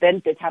 So you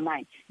then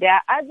determine. There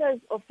are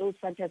others of those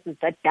fantasies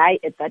that die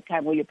at that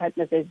time where your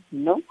partner says,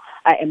 no,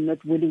 I am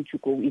not willing to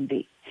go in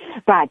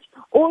there. But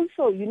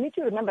also you need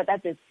to remember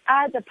that there's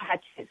other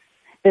parties.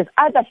 There's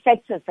other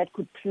factors that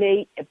could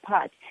play a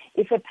part.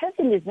 If a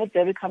person is not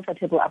very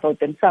comfortable about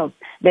themselves,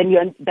 then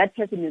that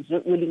person is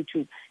not willing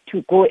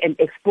to go and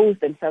expose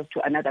themselves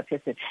to another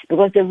person.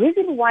 Because the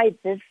reason why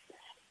this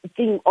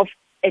thing of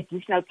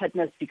additional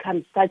partners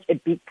becomes such a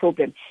big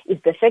problem is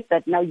the fact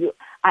that now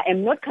I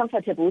am not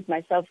comfortable with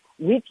myself.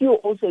 With you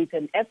also, it's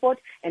an effort,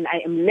 and I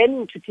am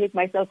learning to take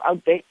myself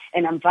out there,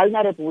 and I'm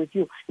vulnerable with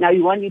you. Now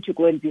you want me to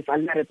go and be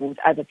vulnerable with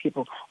other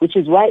people, which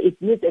is why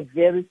it needs a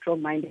very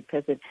strong-minded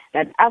person.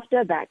 That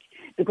after that,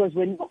 because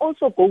when you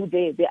also go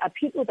there, there are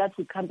people that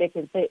will come back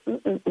and say,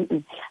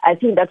 I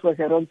think that was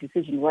a wrong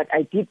decision. What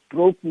I did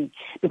broke me.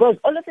 Because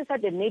all of a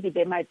sudden, maybe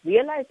they might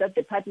realize that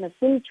the partner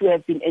seems to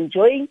have been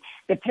enjoying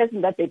the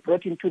person that they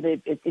brought into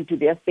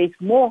their space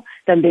more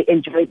than they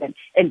enjoy them.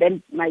 And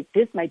then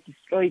this might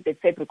destroy the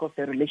fabric of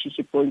the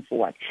relationship going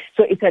forward.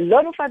 So it's a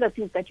lot of other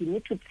things that you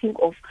need to think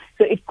of.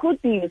 So it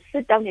could be you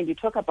sit down and you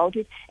talk about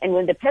it, and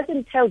when the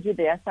person tells you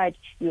their side,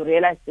 you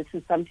realize this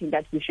is something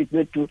that we should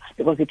not do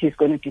because it is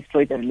going to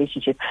destroy the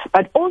relationship.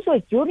 But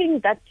also during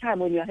that time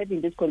when you're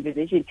having this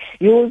conversation,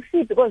 you will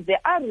see, because there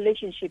are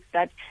relationships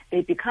that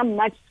they become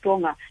much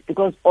stronger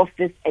because of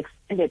this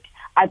extended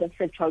other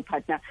sexual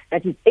partner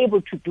that is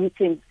able to do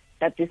things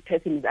that this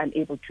person is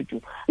unable to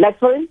do. Like,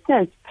 for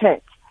instance,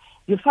 pets.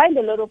 You find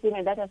a lot of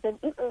women that are saying,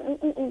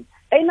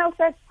 anal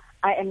sex,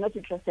 I am not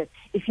interested.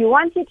 If you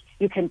want it,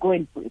 you can go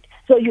and do it.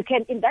 So you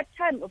can, in that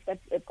time of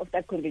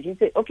that conversation,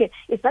 say, okay,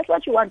 if that's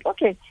what you want,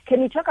 okay,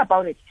 can we talk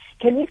about it?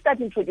 Can we start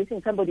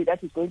introducing somebody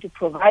that is going to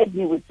provide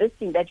me with this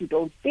thing that you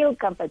don't feel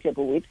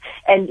comfortable with?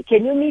 And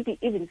can you maybe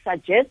even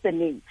suggest the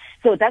name?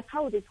 So that's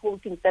how this whole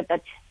thing said,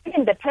 that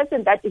even the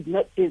person that is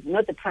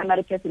not the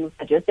primary person who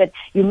suggested,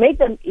 you make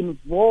them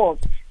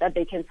involved, that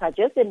they can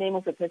suggest the name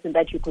of the person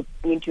that you could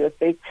bring into your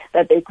space,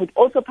 that they could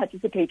also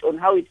participate on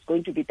how it's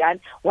going to be done.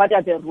 What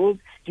are the rules?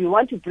 Do you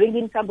want to bring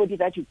in somebody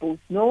that you both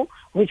know,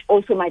 which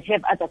also might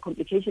have other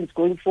complications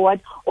going forward?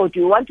 Or do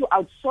you want to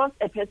outsource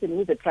a person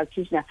who's a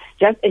practitioner,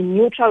 just a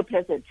neutral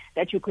person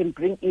that you can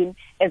bring in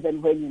as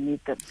and when you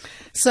need them?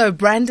 So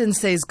Brandon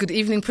says, good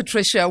evening,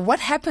 Patricia. What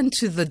happened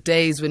to the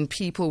days when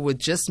people were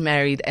just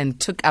married and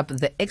took up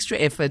the extra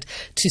effort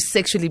to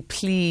sexually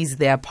please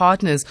their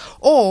partners?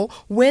 Or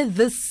where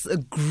this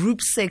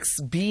group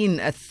sex being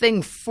a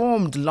thing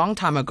formed long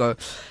time ago?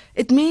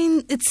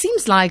 It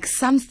seems like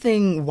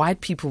something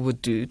white people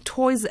would do.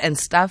 Toys and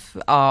stuff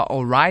are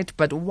all right,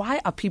 but why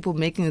are people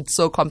making it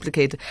so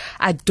complicated?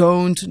 I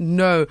don't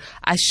know.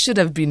 I should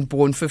have been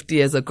born 50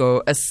 years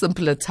ago, a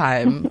simpler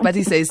time. But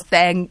he says,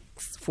 thanks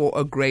for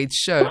a great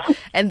show.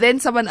 And then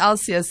someone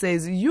else here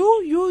says,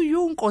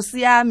 you,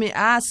 Nkosi yami,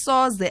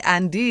 soz the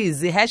Andes,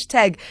 the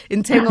hashtag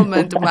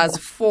entanglement must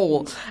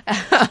fall.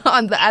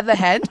 On the other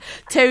hand,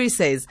 Terry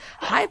says,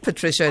 hi,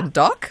 Patricia and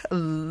Doc.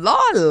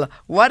 Lol,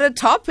 what a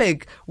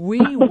topic.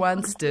 We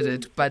once did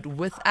it, but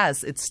with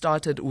us, it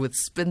started with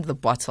Spin the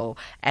Bottle,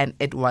 and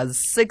it was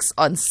 6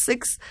 on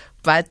 6,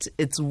 but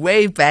it's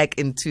way back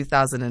in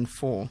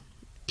 2004.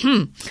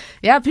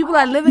 Yeah, people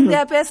are living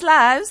their best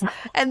lives.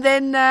 And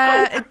then,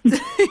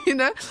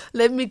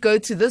 let me go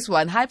to this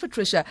one. Hi,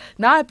 Patricia.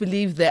 Now I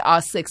believe there are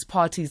sex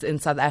parties in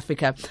South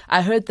Africa.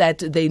 I heard that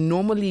they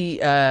normally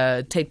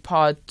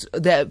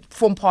they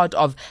form part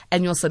of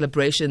annual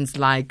celebrations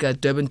like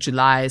Durban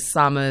July,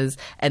 Summers,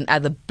 and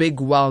other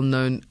big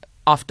well-known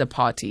after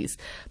parties.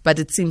 But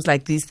it seems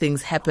like these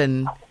things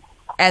happen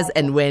as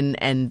and when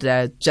and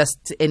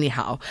just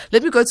anyhow.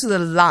 Let me go to the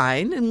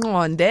line.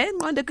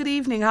 Nqonde, good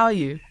evening. How are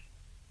you?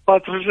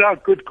 Patricia,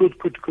 good.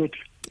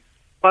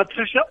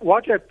 Patricia,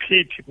 what a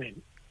pity,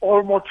 man.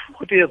 Almost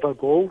 40 years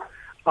ago,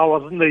 I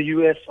was in the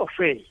US of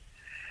A,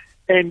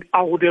 and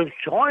I would have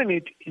joined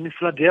it in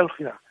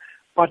Philadelphia.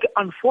 But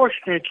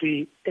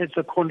unfortunately, as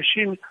a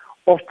condition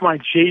of my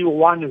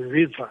J1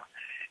 visa,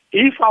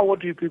 if I were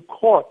to be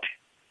caught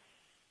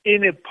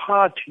in a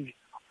party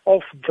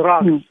of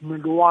drugs,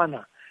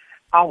 marijuana,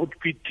 I would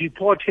be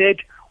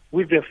deported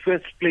with the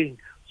first plane,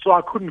 so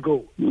I couldn't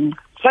go.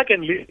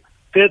 Secondly,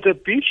 there's a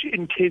beach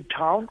in Cape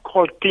Town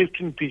called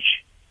Clifton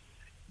Beach.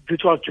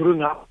 This was during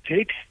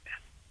apartheid.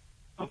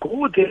 I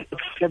go there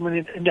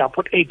in the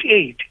airport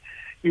 88.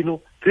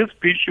 This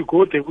beach, you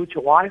go there with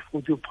your wife,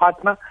 with your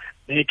partner,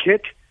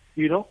 naked,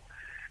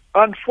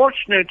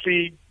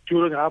 Unfortunately,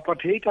 during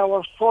apartheid, I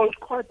was told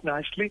quite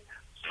nicely,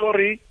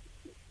 sorry,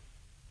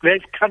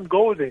 blacks can't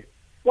go there.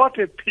 What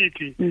a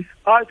pity.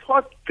 I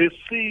thought the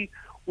sea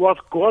was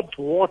God's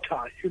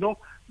water,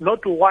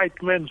 not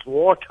white man's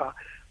water.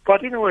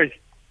 But anyway,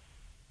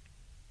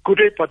 good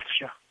day,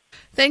 Patricia.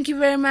 Thank you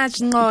very much,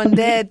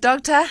 Nqonde.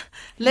 Doctor,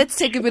 let's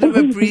take a bit of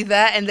a breather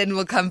and then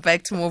we'll come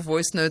back to more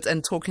voice notes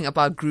and talking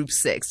about group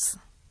sex.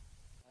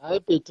 Hi,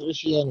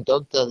 Patricia and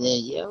Doctor there.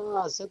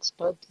 Yeah, sex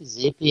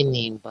parties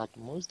happening, but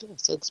most of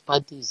sex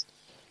parties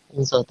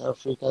in South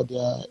Africa, they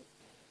are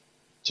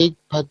taken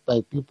part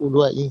by people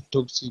who are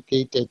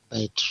intoxicated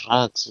by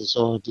drugs.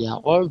 So they are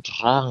all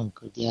drunk.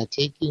 They are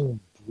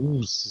taking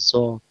booze.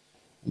 So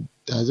it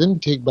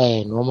doesn't take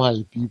by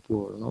normal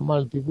people.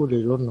 Normal people,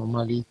 they don't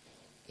normally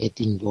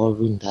get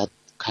involved in that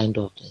kind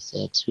of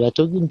sex. We are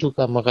talking to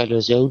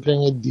kaMaboza.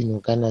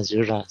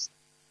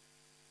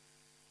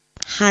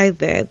 Hi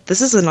there,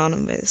 this is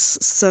Anonymous.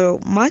 So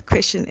my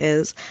question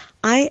is,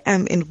 I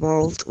am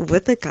involved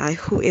with a guy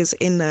who is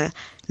in a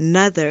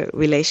another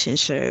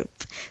relationship.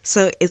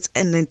 So it's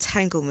an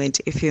entanglement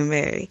if you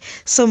marry.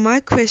 So my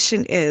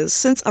question is,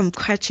 since I'm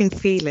catching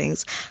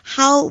feelings,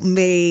 how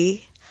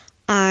may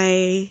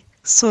I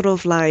sort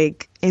of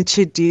like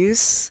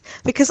introduce,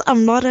 because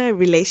I'm not a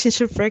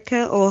relationship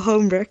wrecker or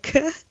home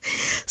wrecker,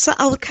 so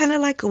I would kind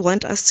of like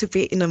want us to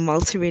be in a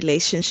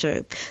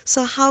multi-relationship.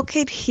 So how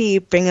can he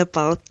bring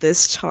about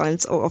this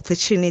chance or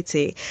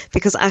opportunity?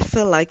 Because I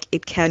feel like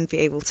it can be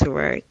able to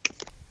work.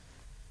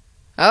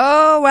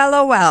 Oh,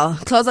 well.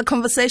 Closer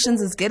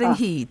Conversations is getting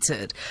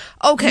heated.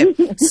 Okay,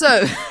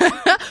 so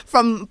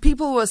from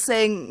people who are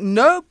saying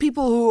no,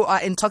 people who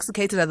are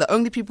intoxicated are the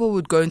only people who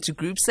would go into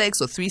group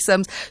sex or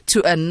threesomes,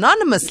 to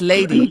anonymous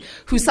lady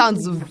who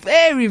sounds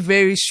very,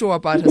 very sure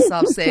about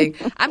herself saying,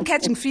 I'm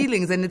catching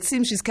feelings, and it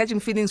seems she's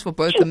catching feelings for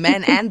both the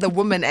man and the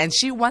woman, and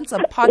she wants a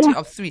party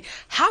of three.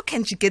 How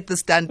can she get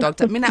this done,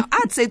 doctor? I mean,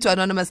 I'd say to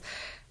anonymous,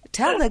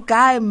 tell the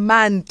guy,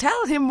 man,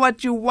 tell him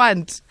what you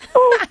want.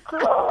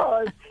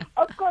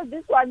 Of course,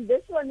 this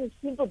one is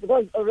simple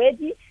because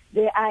already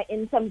they are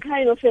in some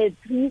kind of a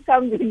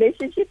threesome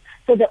relationship.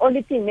 So the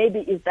only thing maybe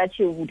is that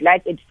she would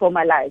like it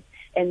formalized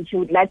and she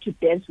would like to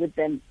dance with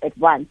them at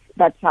once.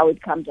 That's how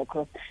it comes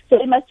across. So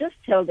you must just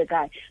tell the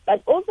guy.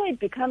 But also it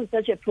becomes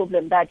such a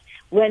problem that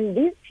when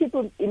these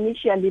people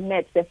initially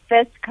met, the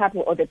first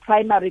couple or the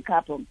primary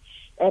couple,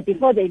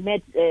 before they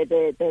met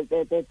the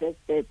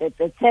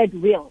third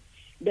wheel,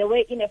 they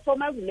were in a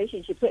formal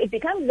relationship. So it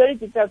becomes very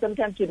difficult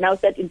sometimes to now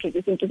start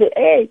introducing to say,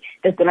 hey,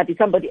 there's going to be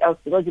somebody else,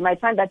 because you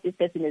might find that this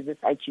person is a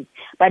side chick.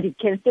 But it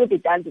can still be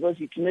done because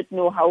you do not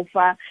know how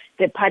far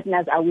the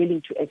partners are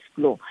willing to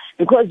explore.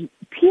 Because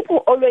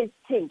people always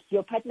think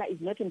your partner is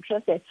not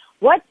interested.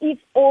 What if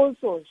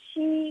also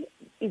she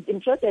is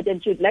interested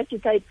and she would like to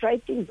try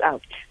things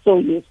out? So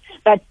yes,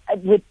 but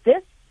with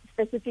this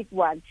specific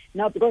one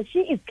now, because she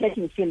is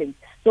catching feelings,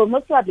 so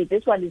most probably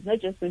this one is not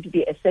just going to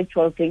be a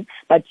sexual thing,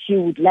 but she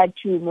would like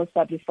to most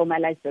probably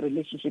formalize the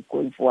relationship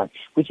going forward,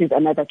 which is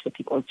another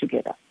topic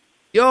altogether.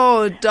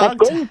 Yo, doctor.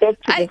 But going back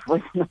to the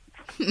voice note.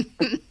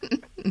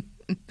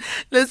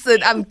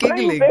 Listen, I'm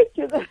giggling. Going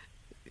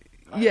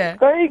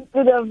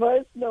to the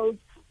voice note,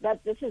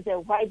 that this is a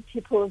white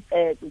people's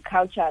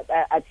culture.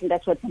 I think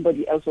that's what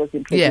somebody else was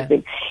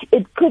introducing. Yeah.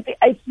 It could be,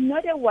 it's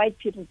not a white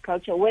people's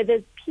culture where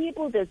there's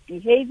people, there's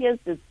behaviors,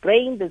 there's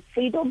brain, there's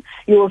freedom.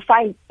 You will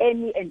find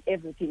any and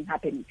everything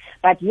happening.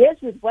 But yes,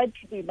 with white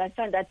people, you might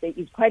find that there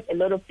is quite a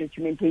lot of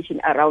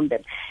documentation around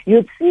them.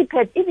 You'd see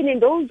pets, even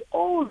in those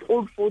old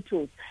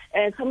photos,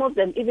 some of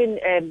them, even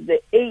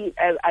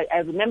I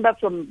remember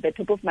from the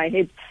top of my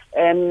head,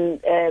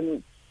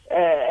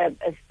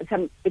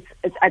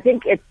 I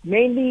think it's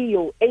mainly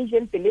your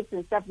Asian beliefs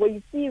and stuff where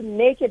you see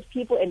naked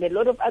people and a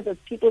lot of other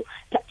people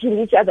touching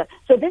each other.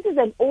 So this is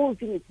an old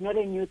thing, it's not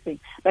a new thing.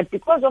 But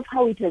because of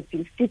how it has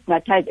been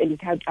stigmatized and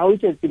how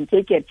it has been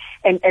taken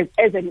and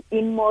as an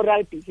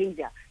immoral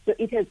behavior, so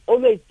it has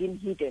always been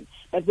hidden.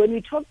 But when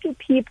we talk to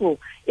people,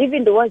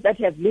 even the ones that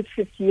have lived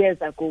 50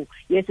 years ago,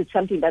 yes, it's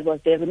something that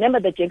was there. Remember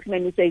the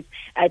gentleman who says,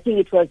 I think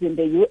it was in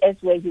the U.S.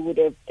 where he would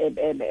have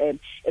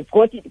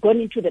gone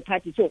into the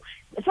party. So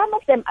some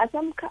of them are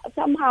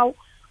somehow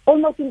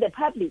almost in the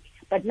public,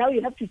 but now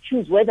you have to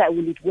choose whether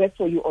will it work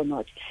for you or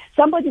not.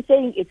 Somebody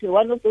saying it's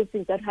one of those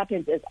things that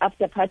happens as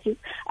after parties.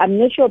 I'm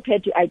not sure,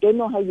 Patty, I don't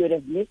know how you would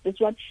have missed this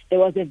one. There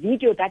was a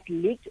video that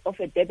leaked of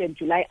a Durban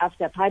July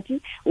after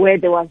party where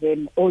there was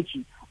an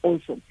orgy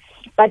also.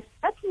 But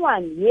that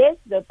one, yes,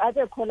 the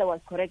other caller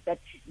was correct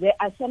that they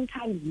are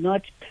sometimes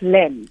not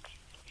planned.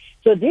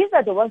 So these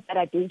are the ones that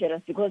are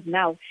dangerous because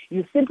now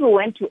you simply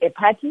went to a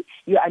party,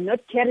 you are not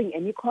carrying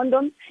any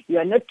condoms, you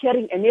are not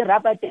carrying any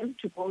rubber bands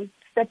to go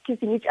start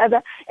kissing each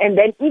other, and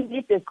then even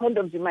if there's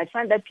condoms, you might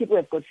find that people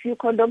have got few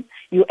condoms,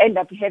 you end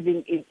up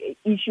having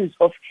issues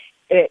of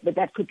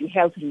that could be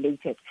health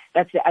related.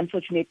 That's the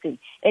unfortunate thing.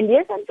 And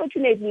yes,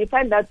 unfortunately, you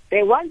find that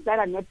the ones that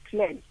are not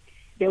planned,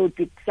 there would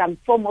be some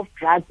form of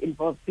drugs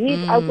involved, be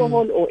it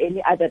alcohol or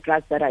any other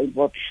drugs that are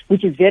involved,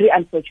 which is very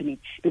unfortunate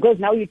because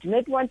now you do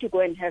not want to go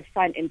and have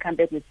fun and come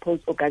back with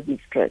post-orgasmic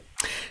stress.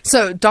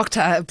 So,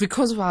 Doctor,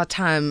 because of our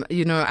time,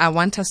 I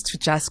want us to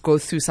just go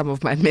through some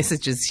of my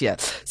messages here.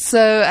 So,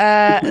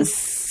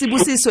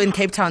 Sibusiso in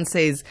Cape Town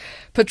says,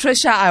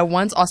 Patricia, I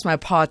once asked my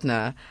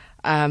partner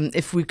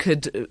if we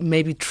could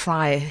maybe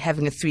try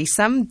having a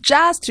threesome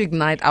just to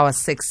ignite our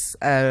sex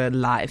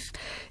life.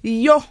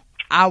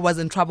 I was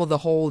in trouble the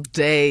whole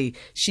day.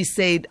 She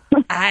said,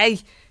 in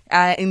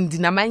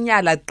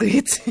Dinamanyala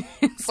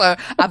so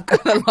I've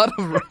got a lot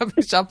of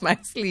rubbish up my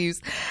sleeves.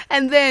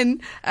 And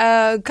then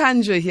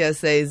Kanjo here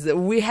says,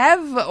 we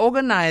have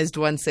organized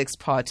one sex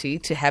party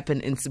to happen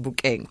in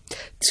Sebokeng.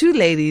 2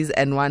 ladies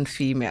and 1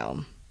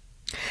 female.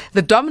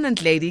 The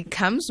dominant lady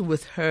comes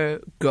with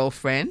her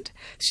girlfriend.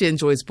 She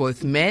enjoys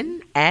both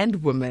men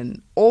and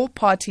women. All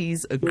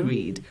parties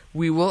agreed.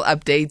 We will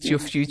update your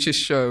future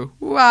show.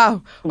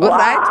 Wow. All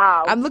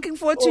right. I'm looking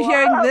forward to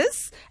hearing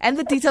this and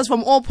the details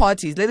from all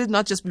parties. Let it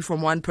not just be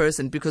from one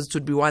person because it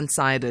would be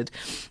one-sided.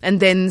 And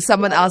then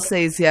someone else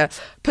says here,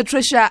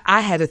 Patricia,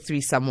 I had a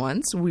threesome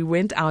once. We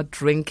went out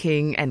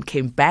drinking and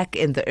came back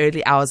in the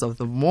early hours of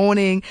the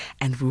morning,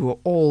 and we were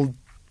all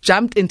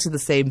jumped into the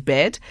same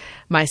bed,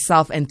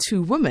 myself and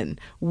two women.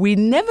 We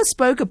never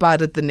spoke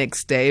about it the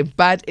next day,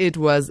 but it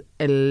was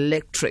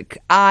electric.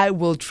 I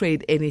will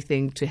trade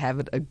anything to have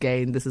it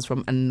again. This is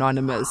from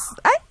Anonymous.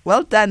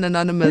 Well done,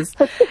 Anonymous.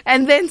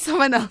 And then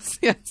someone else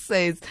here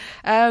says,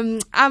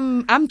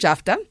 I'm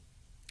Jafta.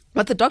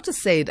 What the doctor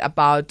said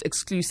about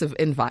exclusive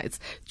invites,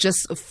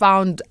 just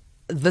found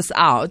this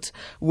out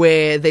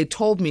where they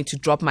told me to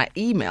drop my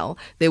email.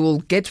 They will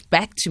get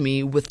back to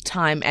me with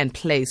time and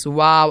place.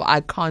 Wow, I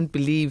can't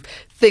believe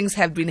things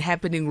have been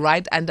happening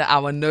right under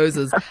our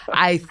noses.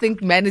 I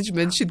think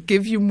management should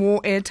give you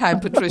more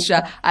airtime,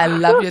 Patricia. I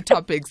love your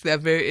topics. They're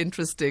very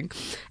interesting.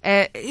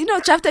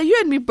 Jafta, you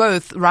and me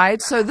both,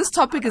 right? So this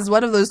topic is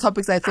one of those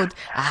topics I thought,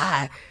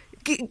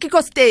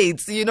 Kiko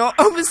states,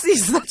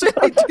 overseas. That's where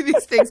they do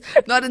these things,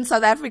 not in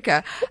South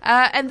Africa.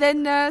 And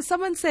then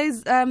someone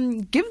says,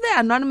 give the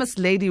anonymous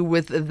lady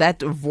with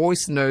that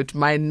voice note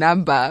my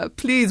number.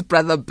 Please,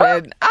 Brother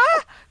Ben.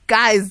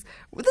 Guys,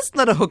 this is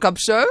not a hookup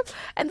show.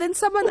 And then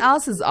someone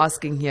else is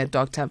asking here,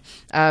 Doctor.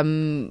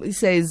 He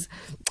says,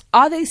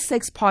 are there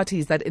sex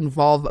parties that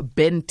involve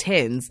Ben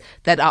 10s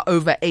that are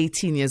over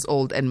 18 years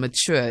old and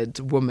matured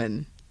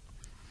women?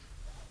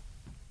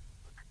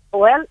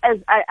 Well,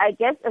 I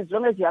guess as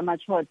long as you are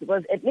mature,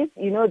 because at least,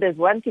 there's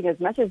one thing, as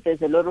much as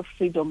there's a lot of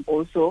freedom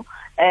also,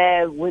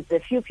 with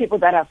the few people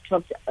that I've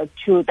talked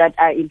to that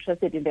are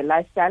interested in the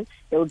lifestyle,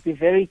 they would be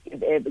very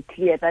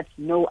clear that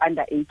no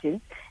under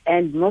 18s.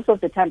 And most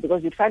of the time,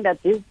 because you find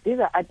that these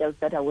are adults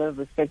that are well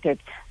respected,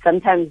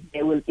 sometimes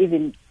they will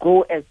even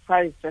go as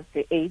far as just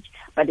the age,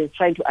 but they're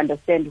trying to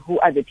understand who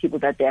are the people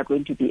that they are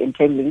going to be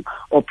entangling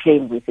or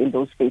playing with in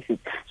those spaces.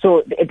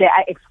 So there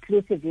are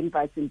exclusive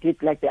invites indeed,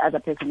 like the other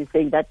person is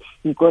saying that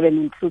he got an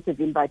inclusive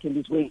invite and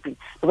he's waiting.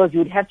 Because you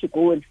would have to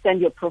go and send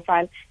your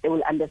profile, they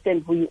will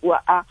understand who you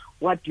are,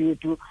 what do you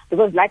do.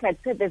 Because like I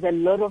said, there's a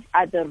lot of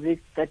other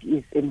risks that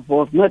is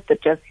involved, not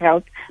just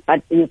health,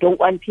 but you don't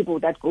want people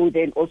that go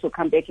there and also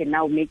come back and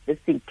now make this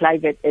thing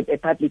private, a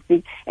public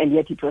thing, and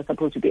yet it was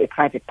supposed to be a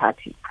private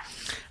party.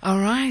 All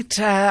right.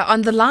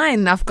 On the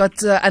line, I've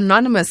got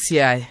Anonymous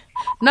here.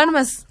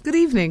 Anonymous, good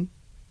evening.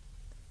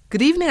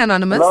 Good evening,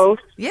 Anonymous. Hello?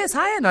 Yes,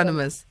 hi,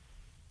 Anonymous.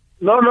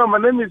 No, my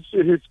name is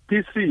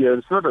PC.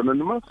 It's not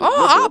Anonymous.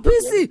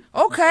 PC.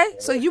 Okay,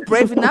 so you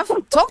brave enough?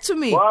 Talk to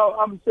me. Well,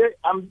 I'm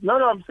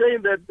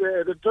saying that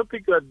the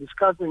topic we are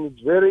discussing is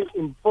very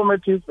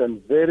informative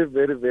and very,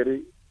 very,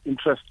 very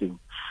interesting.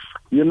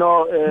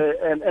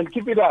 And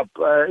keep it up.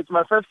 It's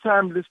my first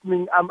time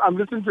listening. I'm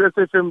listening to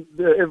SFM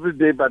every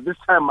day, but this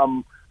time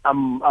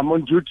I'm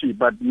on duty.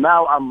 But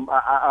now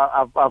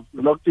I've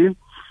logged in.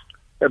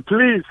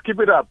 Please keep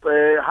it up.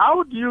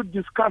 How do you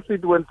discuss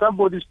it when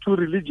somebody is too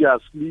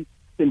religiously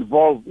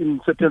involved in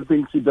certain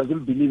things? He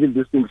doesn't believe in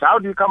these things. How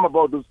do you come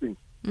about those things?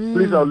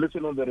 Please, I'll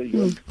listen on the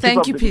radio.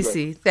 Thank you,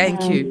 PC.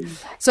 Thank you.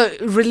 So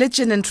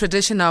religion and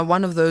tradition are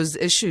one of those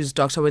issues,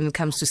 Doctor, when it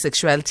comes to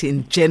sexuality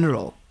in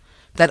general,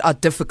 that are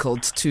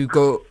difficult to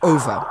go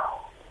over.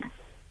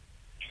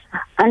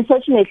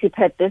 Unfortunately,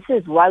 Pat, this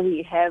is why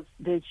we have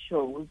these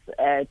shows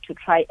to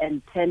try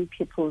and turn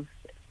people's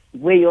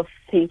way of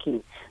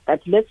thinking,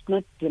 that let's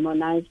not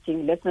demonize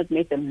things, let's not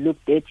make them look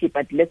dirty,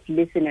 but let's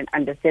listen and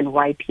understand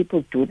why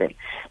people do them.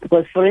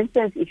 Because, for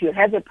instance, if you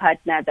have a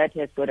partner that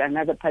has got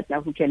another partner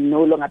who can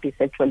no longer be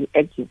sexually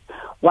active,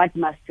 what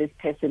must this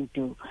person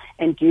do?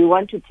 And do you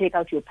want to take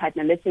out your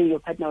partner? Let's say your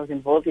partner was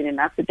involved in an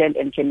accident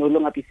and can no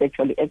longer be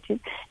sexually active.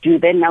 Do you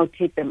then now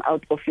take them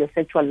out of your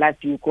sexual life?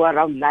 Do you go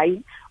around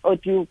lying? Or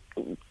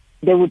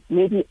they would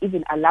maybe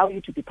even allow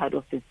you to be part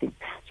of this thing.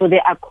 So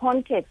there are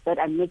contexts that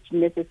are not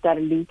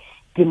necessarily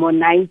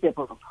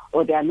demonizable,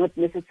 or they are not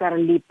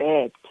necessarily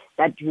bad,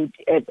 that you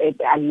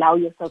allow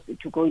yourself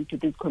to go into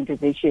this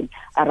conversation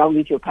around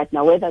with your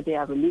partner, whether they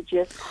are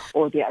religious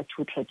or they are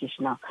too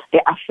traditional.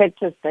 There are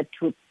factors that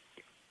would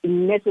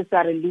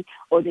necessarily,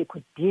 or they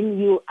could deem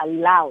you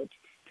allowed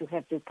to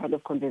have this kind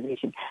of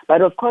conversation.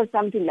 But of course,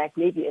 something like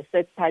maybe a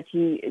sex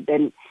party,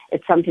 then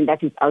it's something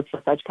that is out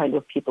for such kind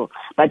of people.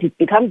 But it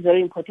becomes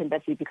very important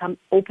that we become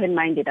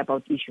open-minded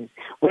about issues.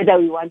 Whether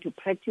we want to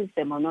practice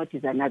them or not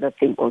is another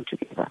thing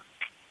altogether.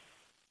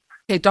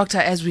 Okay, Doctor,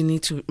 as we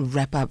need to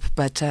wrap up,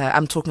 but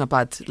I'm talking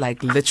about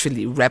like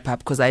literally wrap up,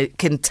 because I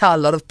can tell a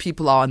lot of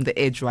people are on the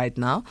edge right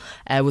now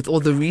with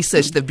all the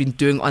research they've been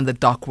doing on the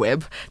dark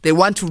web. They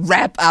want to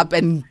wrap up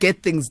and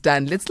get things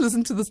done. Let's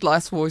listen to this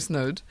last voice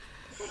note.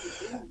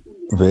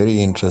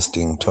 Very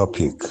interesting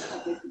topic.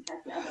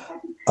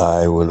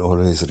 I will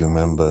always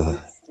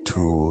remember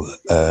to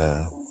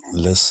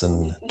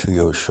listen to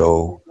your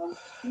show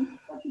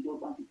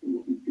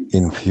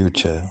in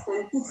future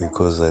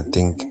because I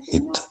think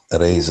it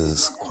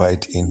raises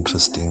quite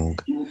interesting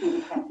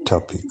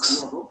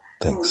topics.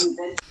 Thanks.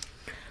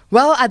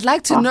 Well, I'd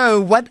like to know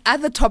what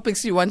other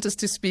topics you want us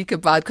to speak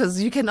about,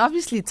 because you can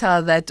obviously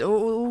tell that,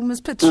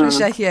 Miss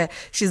Patricia here,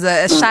 she's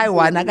a shy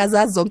one,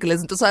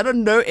 so I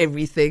don't know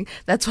everything.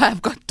 That's why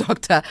I've got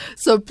Doctor.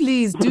 So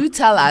please do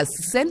tell us.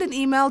 Send an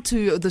email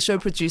to the show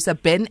producer,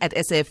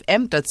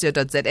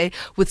 ben@safm.co.za,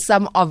 with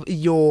some of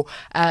your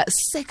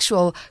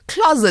sexual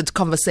closet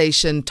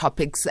conversation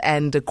topics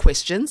and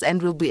questions,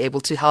 and we'll be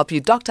able to help you.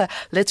 Doctor,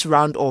 let's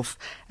round off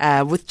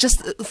with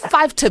just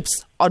 5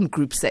 tips on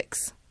group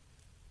sex.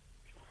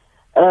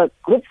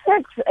 Group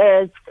sex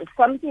is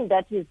something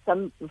that is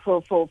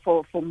for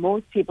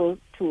most people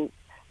to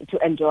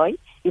enjoy.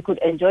 You could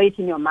enjoy it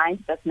in your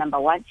mind, that's number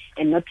one,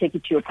 and not take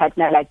it to your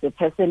partner like the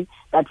person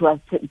that was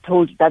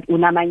told that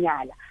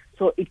unamanyala.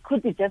 So it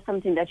could be just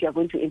something that you are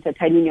going to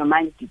entertain in your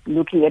mind,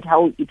 looking at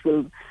how it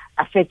will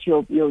affect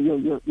your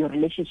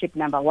relationship,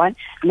 number one.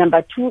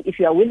 Number two, if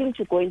you are willing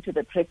to go into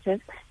the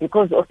practice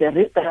because of the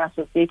risks that are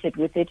associated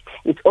with it,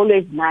 it's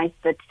always nice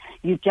that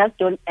you just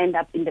don't end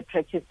up in the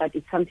practice, but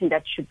it's something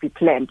that should be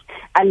planned.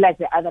 Unlike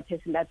the other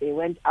person that they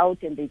went out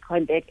and they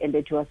came back and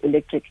it was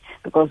electric,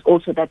 because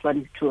also that one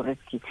is too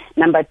risky.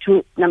 Number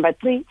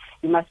three,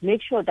 you must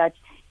make sure that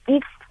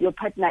if your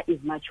partner is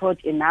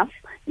matured enough,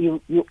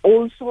 you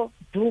also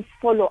do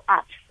follow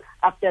up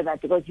after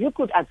that, because you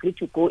could agree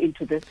to go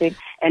into this thing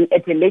and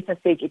at a later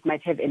stage it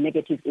might have a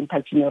negative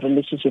impact in your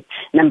relationship.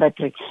 Number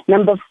three.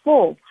 Number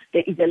four,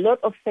 there is a lot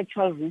of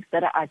sexual risks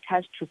that are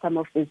attached to some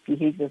of these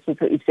behaviors. So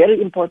it's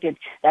very important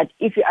that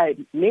if you are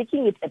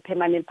making it a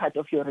permanent part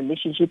of your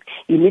relationship,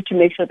 you need to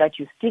make sure that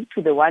you stick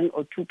to the 1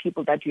 or 2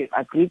 people that you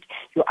have agreed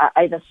you are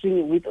either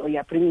swinging with or you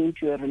are bringing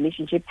into your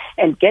relationship,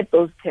 and get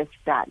those tests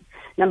done.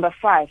 Number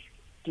 5,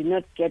 do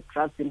not get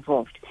drugs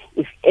involved.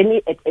 If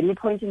at any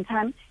point in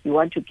time you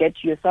want to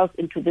get yourself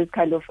into this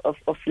kind of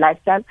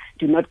lifestyle,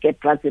 do not get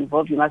drugs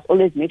involved. You must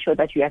always make sure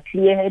that you are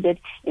clear-headed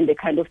in the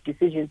kind of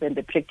decisions and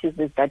the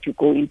practices that you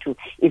go into,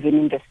 even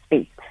in the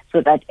space,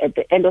 so that at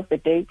the end of the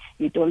day,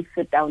 you don't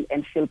sit down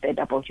and feel bad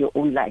about your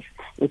own life,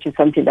 which is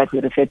something that we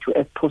refer to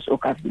as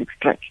post-orgasmic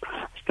stress.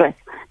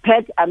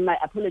 Pat, my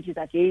apologies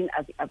again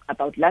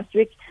about last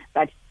week,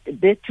 but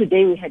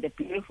today we had a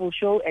beautiful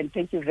show, and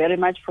thank you very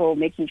much for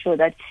making sure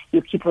that you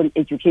keep on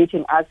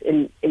educating us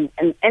and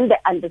the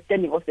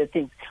understanding of the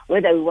things,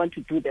 whether we want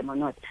to do them or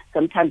not.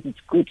 Sometimes it's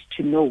good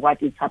to know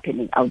what is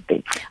happening out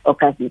there.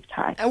 Orgasmic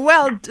time.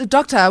 Well,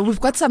 Doctor,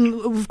 we've got a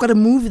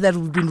movie that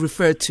we've been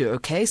referred to.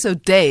 Okay, so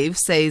Dave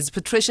says,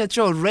 Patricia, it's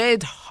your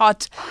red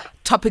hot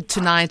topic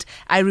tonight.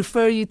 I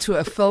refer you to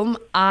a film,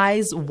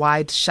 Eyes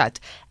Wide Shut,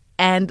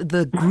 and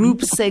the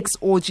group sex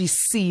orgy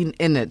scene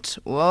in it.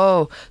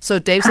 Whoa. So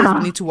Dave says we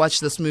need to watch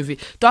this movie.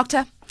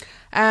 Doctor,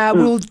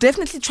 we'll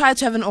definitely try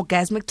to have an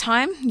orgasmic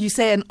time. You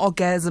say an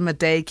orgasm a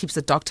day keeps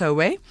the doctor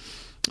away.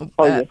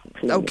 Yes.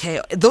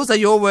 Okay, those are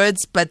your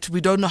words, but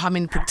we don't know how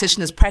many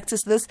practitioners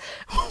practice this.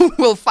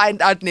 We'll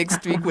find out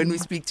next week when we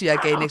speak to you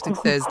again next week,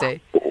 Thursday.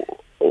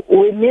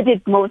 We need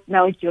it most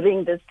now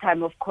during this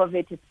time of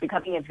COVID. It's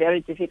becoming a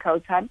very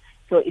difficult time.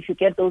 So if you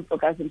get those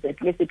orgasms, at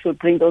least it will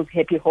bring those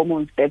happy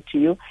hormones back to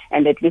you,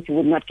 and at least you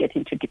will not get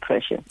into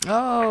depression.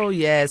 Oh,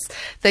 yes.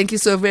 Thank you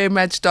so very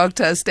much,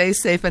 Doctor. Stay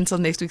safe until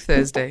next week,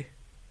 Thursday.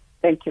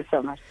 Thank you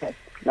so much, Pat.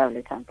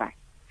 Lovely time. Bye.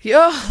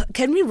 Yo,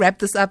 can we wrap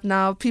this up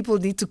now? People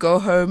need to go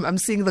home. I'm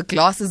seeing the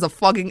glasses are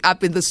fogging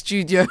up in the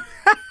studio.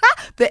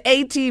 The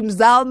A-team,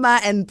 Zalma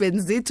and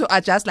Benzito,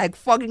 are just like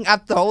fogging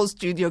up the whole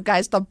studio.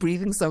 Guys, stop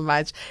breathing so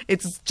much.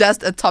 It's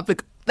just a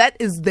topic that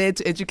is there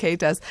to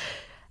educate us.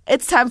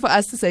 It's time for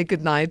us to say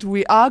goodnight.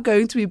 We are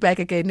going to be back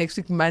again next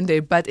week, Monday.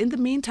 But in the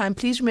meantime,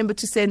 please remember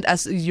to send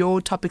us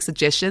your topic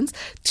suggestions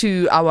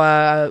to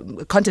our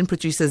content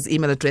producer's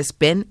email address,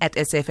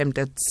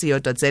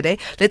 ben@safm.co.za.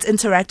 Let's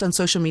interact on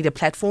social media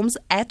platforms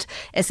at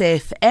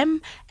SAFM,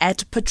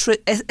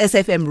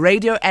 SAFM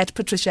Radio, at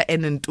Patricia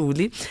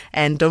Ntuli.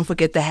 And don't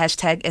forget the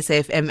hashtag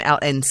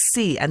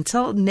SAFMLNC.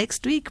 Until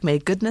next week, may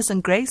goodness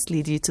and grace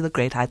lead you to the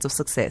great heights of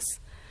success.